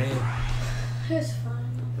 Oh, man. It's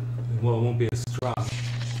fine. Well, it won't be as strong.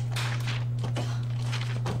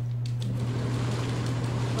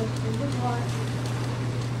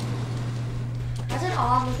 That's an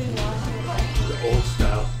odd looking watch. The old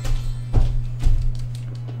style.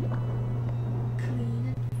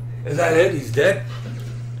 Clean. Is that it? He's dead?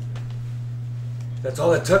 That's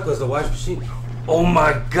all it took was the wash machine? Oh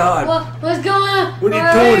my god! What's going on? What are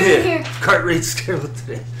you doing here? Cart rate's terrible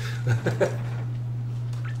today.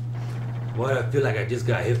 What? I feel like I just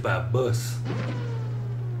got hit by a bus.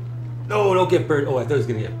 No, don't get burnt. Oh, I thought he was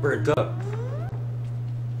gonna get burnt up.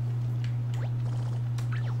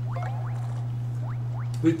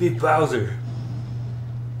 We'd be Bowser.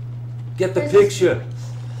 Get the picture.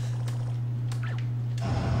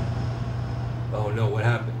 Oh no, what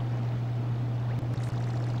happened?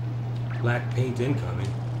 Black paint incoming.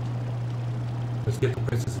 Let's get the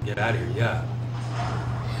princess and get out of here, yeah.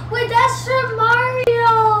 Wait, that's from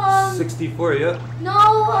Mario! 64, yeah?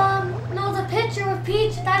 No, the picture of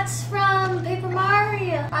Peach, that's from Paper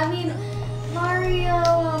Mario. I mean, Mario,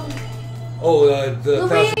 Oh, the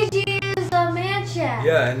Luigi's mansion.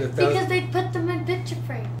 Yeah, and the because they put them in picture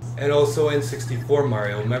frames. And also in 64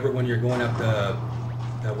 Mario, remember when you're going up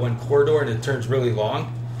that one corridor and it turns really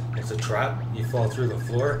long? It's a trap, you fall through the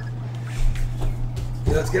floor.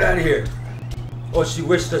 Okay, let's get out of here. Oh, she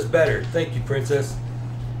wished us better. Thank you, princess.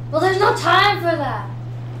 Well, there's no time for that.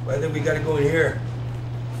 I think we gotta go in here.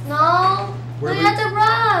 No. Where We we- have to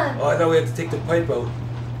run. Oh, I thought we had to take the pipe out.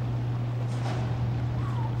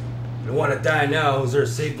 I don't want to die now. Is there a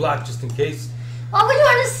save block just in case? Why would you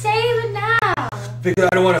want to save it now? Because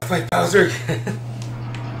I don't want to fight Bowser again.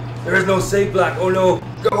 There is no save block. Oh no.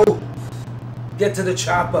 Go. Get to the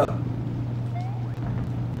chopper.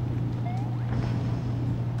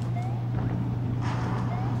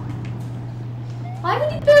 Why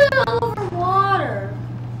would you put it all over water?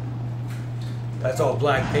 That's all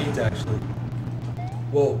black paint actually.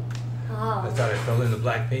 Whoa. I Oh. thought I fell into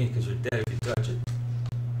black paint because you're dead if you touch it.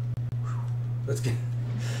 Let's get...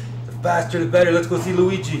 The faster the better. Let's go see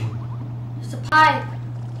Luigi. There's a pipe.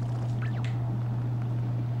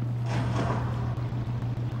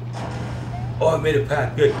 Oh, I made a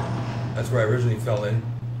path. Good. That's where I originally fell in.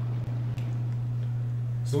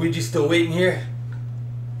 Is Luigi still waiting here?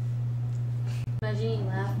 Imagine he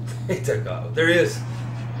left. He took off. There he is.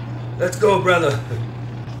 Let's go, brother.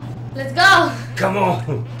 Let's go. Come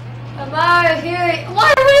on. I'm out here.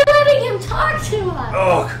 Why are we letting him talk to us?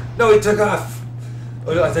 Oh, no, he took off.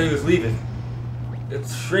 Oh, no, I thought he was leaving.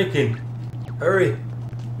 It's shrinking. Hurry.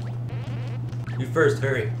 You first,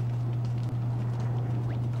 hurry.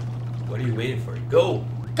 What are you waiting for? Go.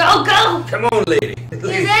 Go, go. Come on, lady.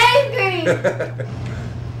 He's angry.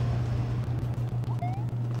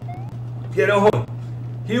 Get on.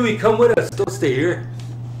 Huey, come with us. Don't stay here.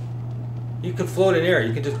 You can float in air.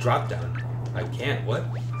 You can just drop down. I can't. What?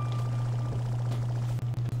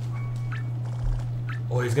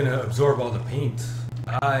 Oh, he's gonna absorb all the paint.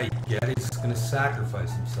 I get it. He's gonna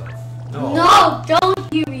sacrifice himself. No. No,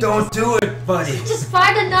 don't you. Don't do it, buddy. Just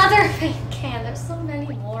find another paint can. There's so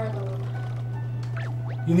many more of them.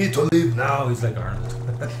 You need to leave now. He's like Arnold.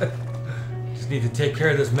 Just need to take care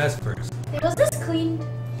of this mess first. Hey, was this cleaned?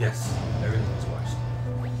 Yes, everything was washed.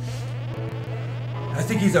 I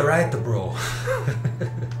think he's alright, the bro.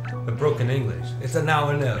 The broken English. It's a now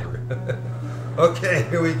and never. Okay,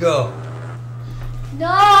 here we go.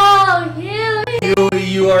 No, Huey. Huey,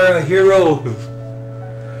 you are a hero.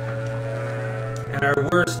 And our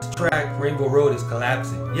worst track, Rainbow Road, is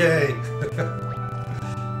collapsing. Yay!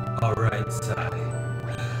 Alright, sigh.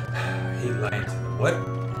 I hate lying to me. What?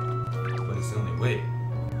 But it's the only way.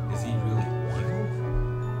 Is he really evil?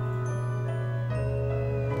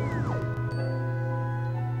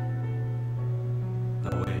 No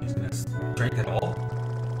way, he's gonna drink it all?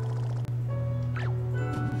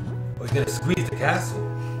 Oh, he's gonna squeeze the castle.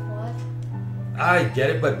 What? I get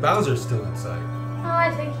it, but Bowser's still inside. Oh,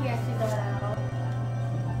 I think he has to go out.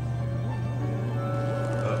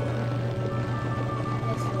 Uh-oh.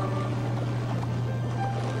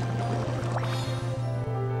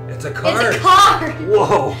 It's It's a car. It's a car.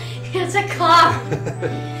 Whoa. It's a car.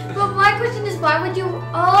 But my question is, why would you?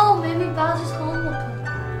 Oh, maybe Bowser's home will come.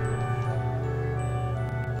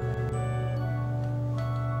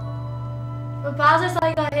 But Bowser thought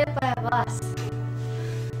he got hit by a bus.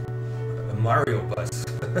 A Mario bus.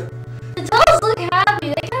 The toads look happy.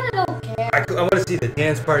 They kind of don't care. I want to see the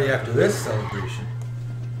dance party after this celebration.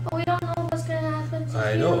 But we don't know what's gonna happen to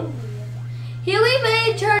I Huey. know. Huey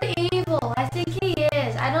may turn evil. I think he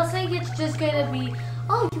is. I don't think it's just gonna be,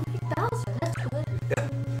 oh, you beat Bowser. That's good. Yeah.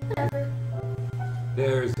 Whatever.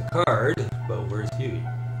 There's the card, but where's Huey?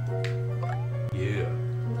 Yeah.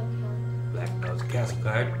 Black Bowser castle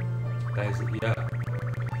card. Guys, yeah.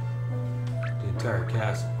 The entire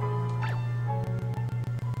castle.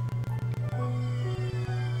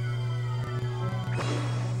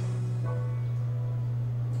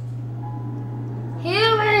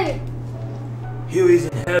 Huey! Huey's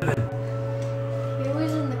in heaven.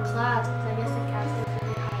 Huey's in the clouds. I guess the castle's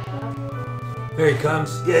really high up. Here he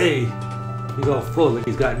comes. Yay. He's all full like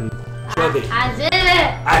he's gotten chubby. I did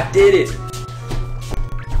it! I did it.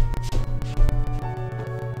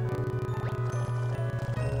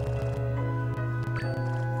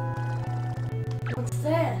 What's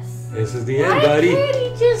this? This is the end, Why buddy. can't he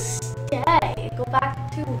just stay? Go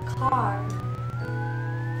back to a car.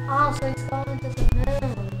 Oh, so he's going to the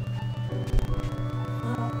moon.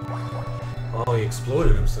 Oh, he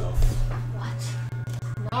exploded himself. What?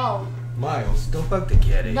 No. Miles, don't bug the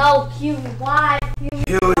kitty. No, Huey, why? Huey,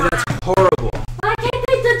 Huey, that's horrible. why can't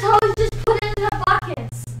they the toads just put it in the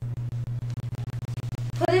buckets?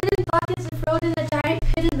 Put it in buckets and throw it in a giant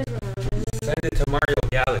pit in the ground. Send it to Mario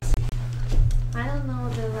Galaxy. I don't know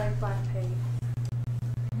if they like black paint.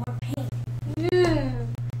 More paint.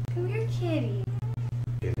 Come here, kitty.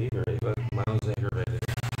 Okay, leave her. But Miles aggravated.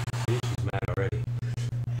 See, she's mad already.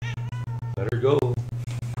 Let her go.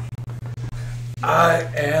 I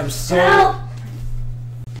am so Help!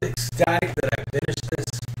 ecstatic that I finished this.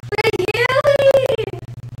 But Huey!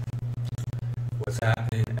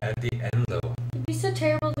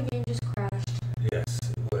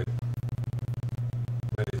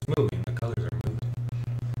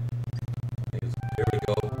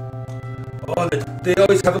 Oh, they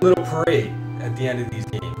always have a little parade at the end of these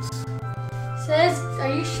games. Says, are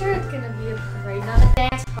you sure it's gonna be a parade, not a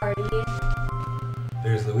dance party?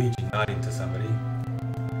 There's Luigi nodding to somebody.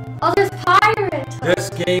 Oh, there's pirates! This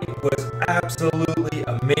game was absolutely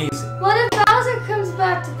amazing. What if Bowser comes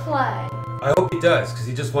back to play? I hope he does, because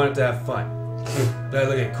he just wanted to have fun.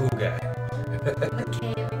 Look at cool guy.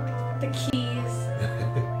 Mechanic. The keys.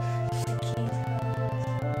 The keys.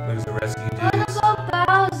 There's the rescue What dudes.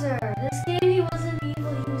 about Bowser? This game he wasn't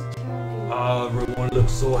evil, he was charming. Oh, everyone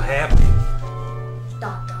looks so happy.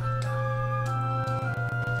 Dot, dot, dot.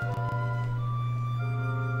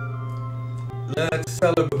 Let's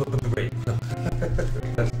celebrate.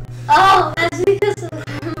 Oh, that's because of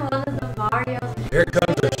one of the Marios. Here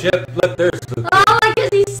comes the ship. Let there's the. Oh, I guess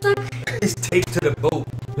he's stuck. He's taped to the boat.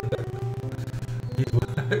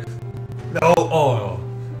 No, oh.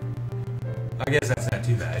 I guess that's not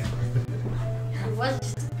too bad. It was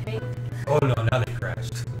just a pig. Oh no, now they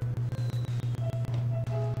crashed.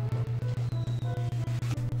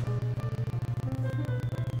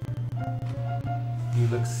 You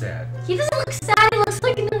look sad. He doesn't look sad, he looks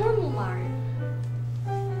like a normal Mario.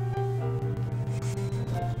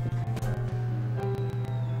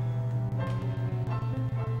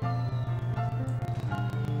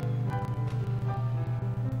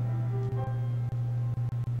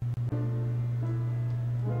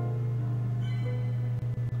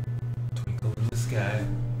 Twinkle in the sky.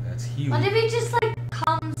 That's huge. What if he just like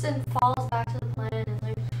comes and falls back to the planet and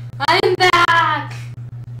like, I'm back!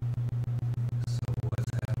 So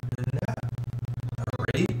what's happening now?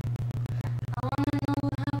 Already? I wanna know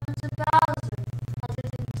what happened to Bowser. Other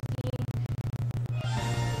than being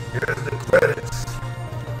Here's the credits.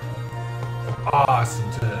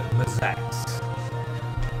 Awesome to Mazax.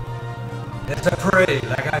 It's a parade,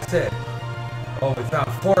 like I said. Oh, we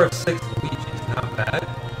found 4 of 6 Luigi's. Not bad.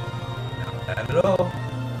 Not bad at all.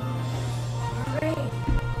 parade.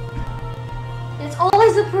 It's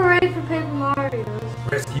always a parade for Paper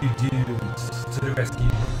Mario's. Rescue dudes to the rescue.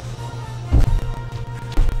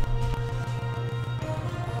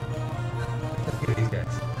 Look at these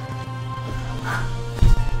guys.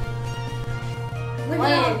 When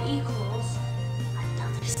they're equals, I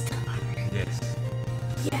thought they're stubborn. Yes.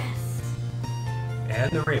 Yes.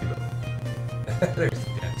 And the rainbow. There's the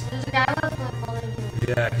dance. There's a guy with a flip phone in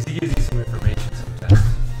here. Yeah, because he gives you some information sometimes.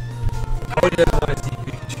 Oh, he doesn't want to see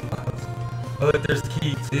Pikachu models. Oh, look, there's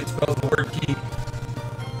key. See, it spells the word key.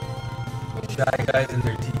 Shy guys in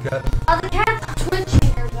their teacup. Oh, the cat's twitching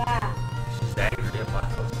her back. She's angry at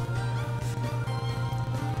Miles.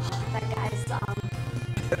 That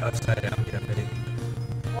guy's Upside down cafe.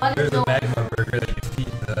 What is There's a the magma burger that you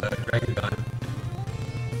feed the Dragon.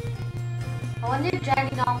 I wonder if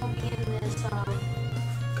Dragon will be in this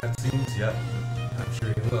Cutscenes, yep. I'm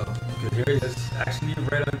sure he will. Good, here he is. Actually, you're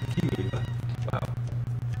right on cue. Wow.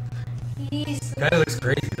 he's Kinda looks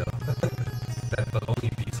crazy though. That baloney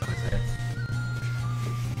piece on his head.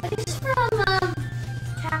 but he's from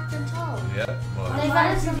Captain Toad. Yep. Well, They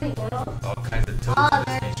got us something else. all kinds of toads. Oh, in this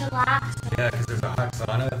they're game. chillaxed. Yeah, because there's a hot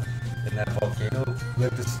sauna in that volcano.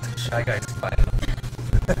 Look, this Shy Guy's spying on him.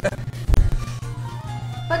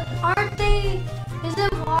 But aren't they?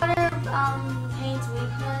 Isn't water Pain's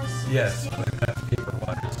weakness? Yes, but that's paper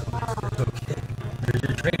water, so it's okay. There's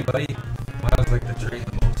your train, buddy. Miles like the train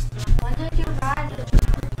the most. When did you ride the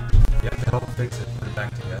You have to help fix it, put it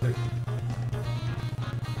back together.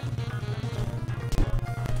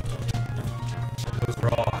 Those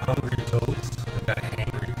were all hungry toads. They got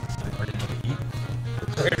hangry, so they already want to eat.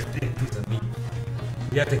 There's a piece of meat.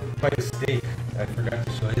 You have to fight a steak. I forgot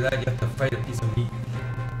to show you that. You have to fight a piece of meat.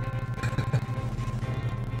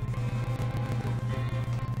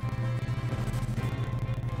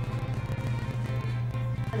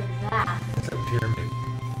 What is that? It's a pyramid.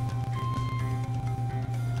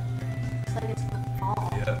 Looks like it's gonna fall.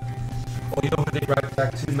 Yeah. Oh, you know what they brought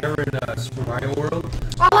back to? Remember in Super Mario World?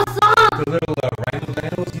 Oh, what's up? The little rhino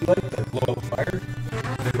animals you like that blow up fire?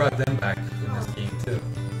 They brought them back in this game too.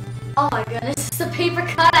 Oh my goodness, it's a paper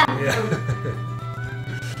cutout. Yeah.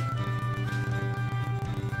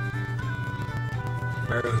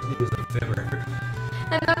 Mario's he was a fibber.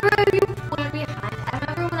 I remember you went behind. I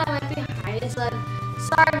remember when I went behind, it said,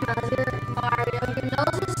 "Sorry, Mario, your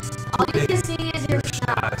nose is all you can see is your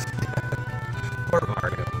shot." Poor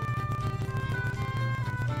Mario.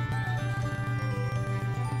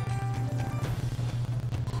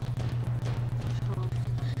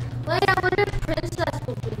 Well, yeah, I wonder if Princess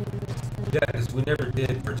will be in this thing. Yeah, because we never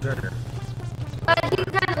did for Turner. But he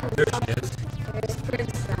kind of There she is. There's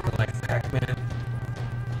Princess. Like Pac-Man.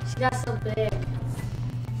 She got so big.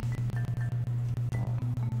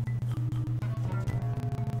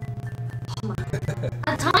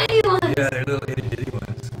 ones? Yeah, they're little itty bitty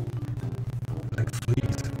ones. Like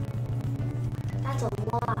fleas. That's a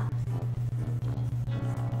lot.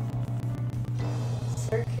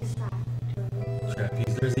 Circus factory.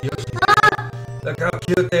 Trapeze. There's the Yoshi. Ah! Look how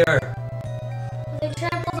cute they are. They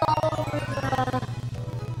trampled all over the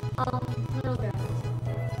little guys.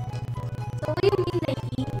 So what do you mean they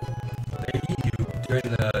eat you? They eat you during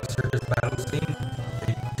the circus battle scene.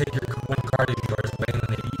 They take your one card of yours away and then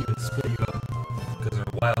they eat you and spit you up. Because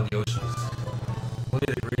they're wild Yoshis. Only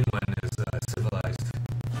the green one is civilized.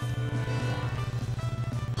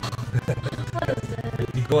 What is it?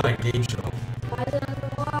 If you go on a game show, Why is it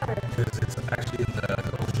underwater? because it's actually in the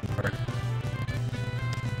ocean part.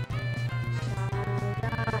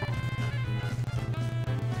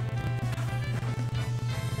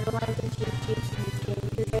 I don't like the cheap cheeps in this game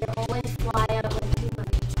because they always fly out like too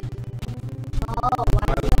much. Oh,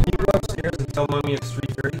 why do Can you go upstairs and tell mommy it's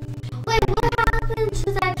 3:30? Wait, what happened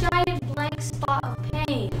to that giant blank spot of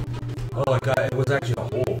paint? Oh, it was actually a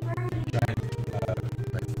hole. Giant,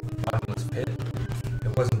 like, bottomless pit.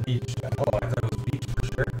 It wasn't beach at all. I thought it was beach for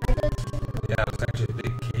sure. I did too. Yeah, it was actually a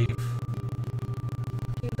big cave.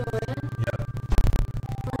 You go in? Yeah.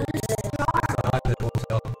 What is it? It's a haunted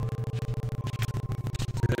hotel.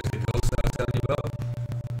 So there's the ghosts I was telling you about.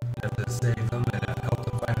 You have to save them and help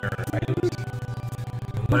them find their items.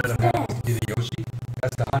 And one of them happens to be the Yoshi.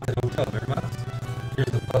 That's the haunted hotel, remember?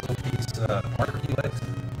 Here's the puzzle piece park he likes.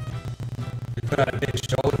 They put on a big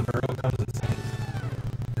show and Virgo comes and sings.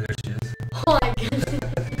 There she is. Oh my goodness.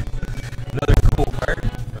 Another cool part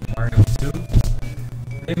from Mario 2.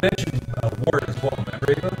 They mentioned Ward as well,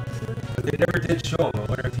 remember Ava? But they never did show him. I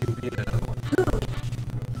wonder if he'll be in another one.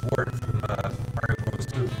 Ward from Mario Bros.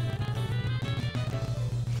 2.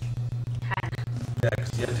 Yeah,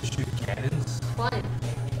 because you had to shoot cannons Fun.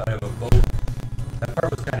 out of a boat. That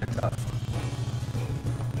part was kind of tough.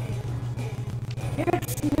 Eric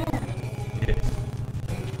Smith. Yeah.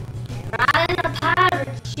 Riding a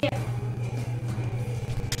pirate ship.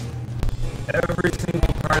 Every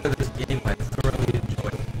single part of this game I thoroughly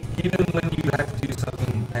enjoyed. Even when you have to do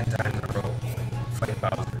something 10 times in a row, like fight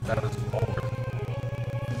Bowser, that was all worth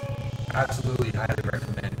it. Absolutely highly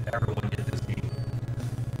recommend everyone get this game.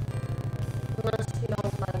 Unless you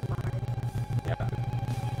don't like Mario. Yeah.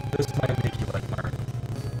 This might make you like Mario.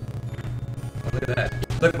 Oh, look at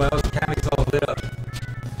that. Look, my house mechanics all lit up.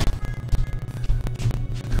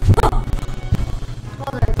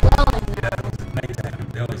 Oh, they're glowing now. Yeah, it's nighttime.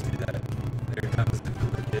 They always do that. There comes the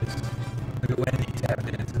cooler kids. Look at Wendy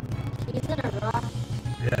tapping into. He's in a rock.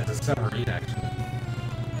 Yeah, it's a submarine actually.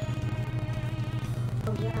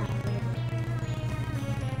 Oh, yeah.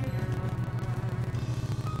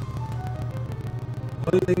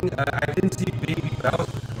 Only thing, I didn't see Baby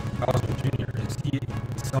Bowser, Bowser Jr. Is he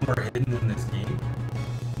somewhere hidden in this game?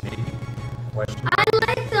 Maybe? Question. I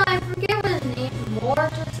like the, I forget what his name, Mort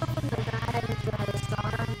or something, the guy who had a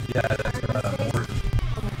star. Yeah, that's Mort.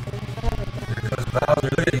 Oh my goodness, whatever. There goes Bowser.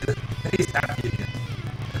 Look at him. He's happy again.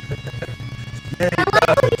 Yeah, I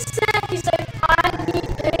like what he said. He's like, I need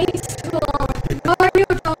pain school. Mario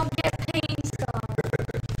don't get pain school.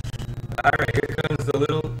 Alright, here comes the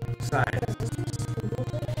little sign. Is this school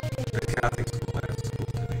today? The Catholic school has school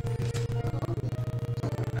today.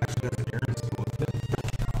 Actually, that's an Aaron school, isn't it?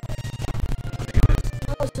 Look at this.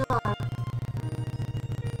 No, it's not.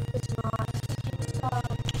 It's not. It's not.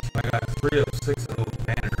 I got 3 of 6 of those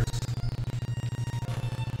banners.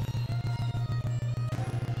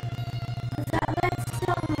 That makes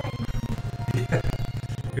something. Yeah.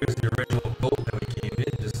 Here's the original boat that we came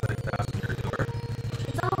in, just like Thousand Year Door.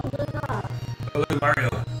 It's all lit up. Oh, look at Mario.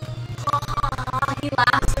 He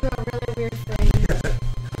laughs at a really weird thing.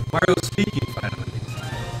 Mario's speaking finally.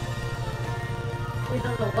 We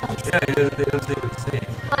don't know what. Yeah, they don't say what he's saying.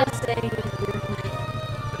 I'm saying it's weird.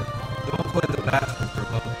 Don't play in the bathroom for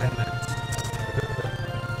about 10 minutes.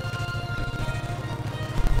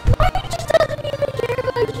 Why he just doesn't even care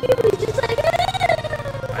about you? He's just like,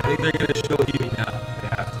 I think they're going to show Evie now. They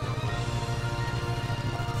have to.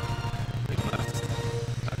 They must.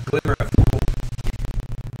 A glimmer of hope.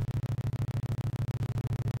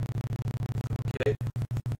 Okay.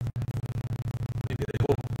 Maybe they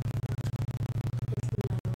won't.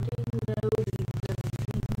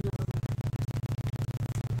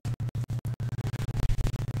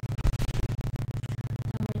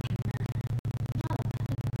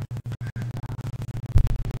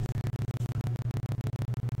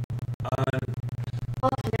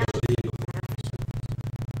 Okay, now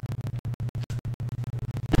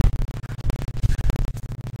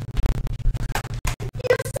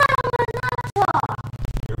you sound like that talk.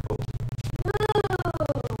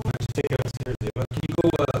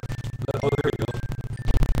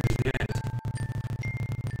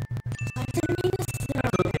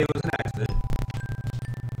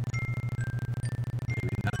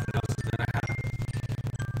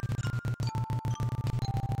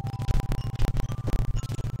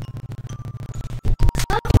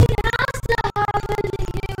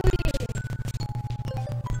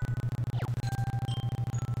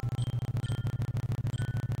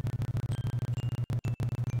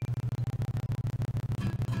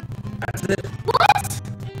 isn't it? What?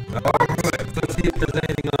 Alright, let's see if there's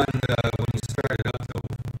anything on when you start it up though.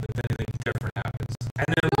 If anything different happens. And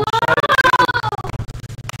then we'll shut it down.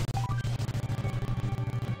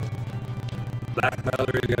 Black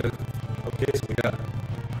Mallory got it. Okay, so we got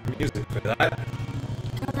music for that.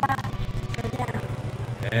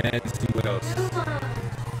 And see what else.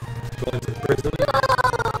 Go into prism.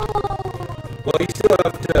 Well, you still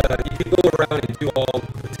have to, you can go around and do all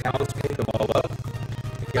the towns, paint them all up.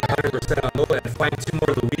 You get 100% on those and find 2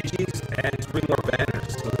 more Luigi's and 3 more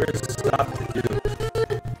banners. So there's stuff to do.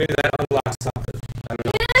 Maybe that unlocks something. I don't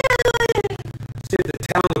know. See if the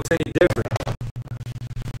town looks any different.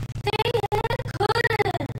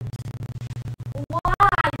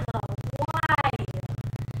 Why though? Why?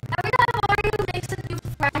 Every time Mario makes a new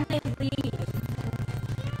friend, they leave.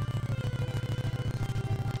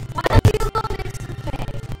 Why don't you go next to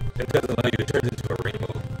Faye? It doesn't allow you to turn into a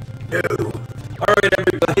rainbow. No. Alright,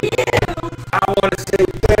 everybody. I want to say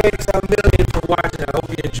thanks a million for watching. I hope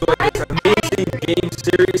you enjoyed this amazing game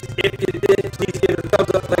series. If you did, please give it a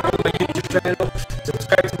thumbs up, like on my YouTube channel,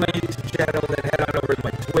 subscribe to my YouTube channel, and then head on over to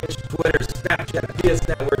my Twitch, Twitter, Snapchat, PS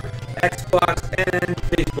Network, Xbox, and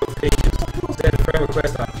Facebook pages. Send a friend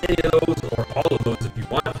request on any of those or all of those if you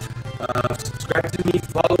want. Subscribe to me,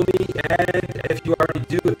 follow me, and if you already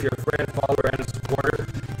do, if you're a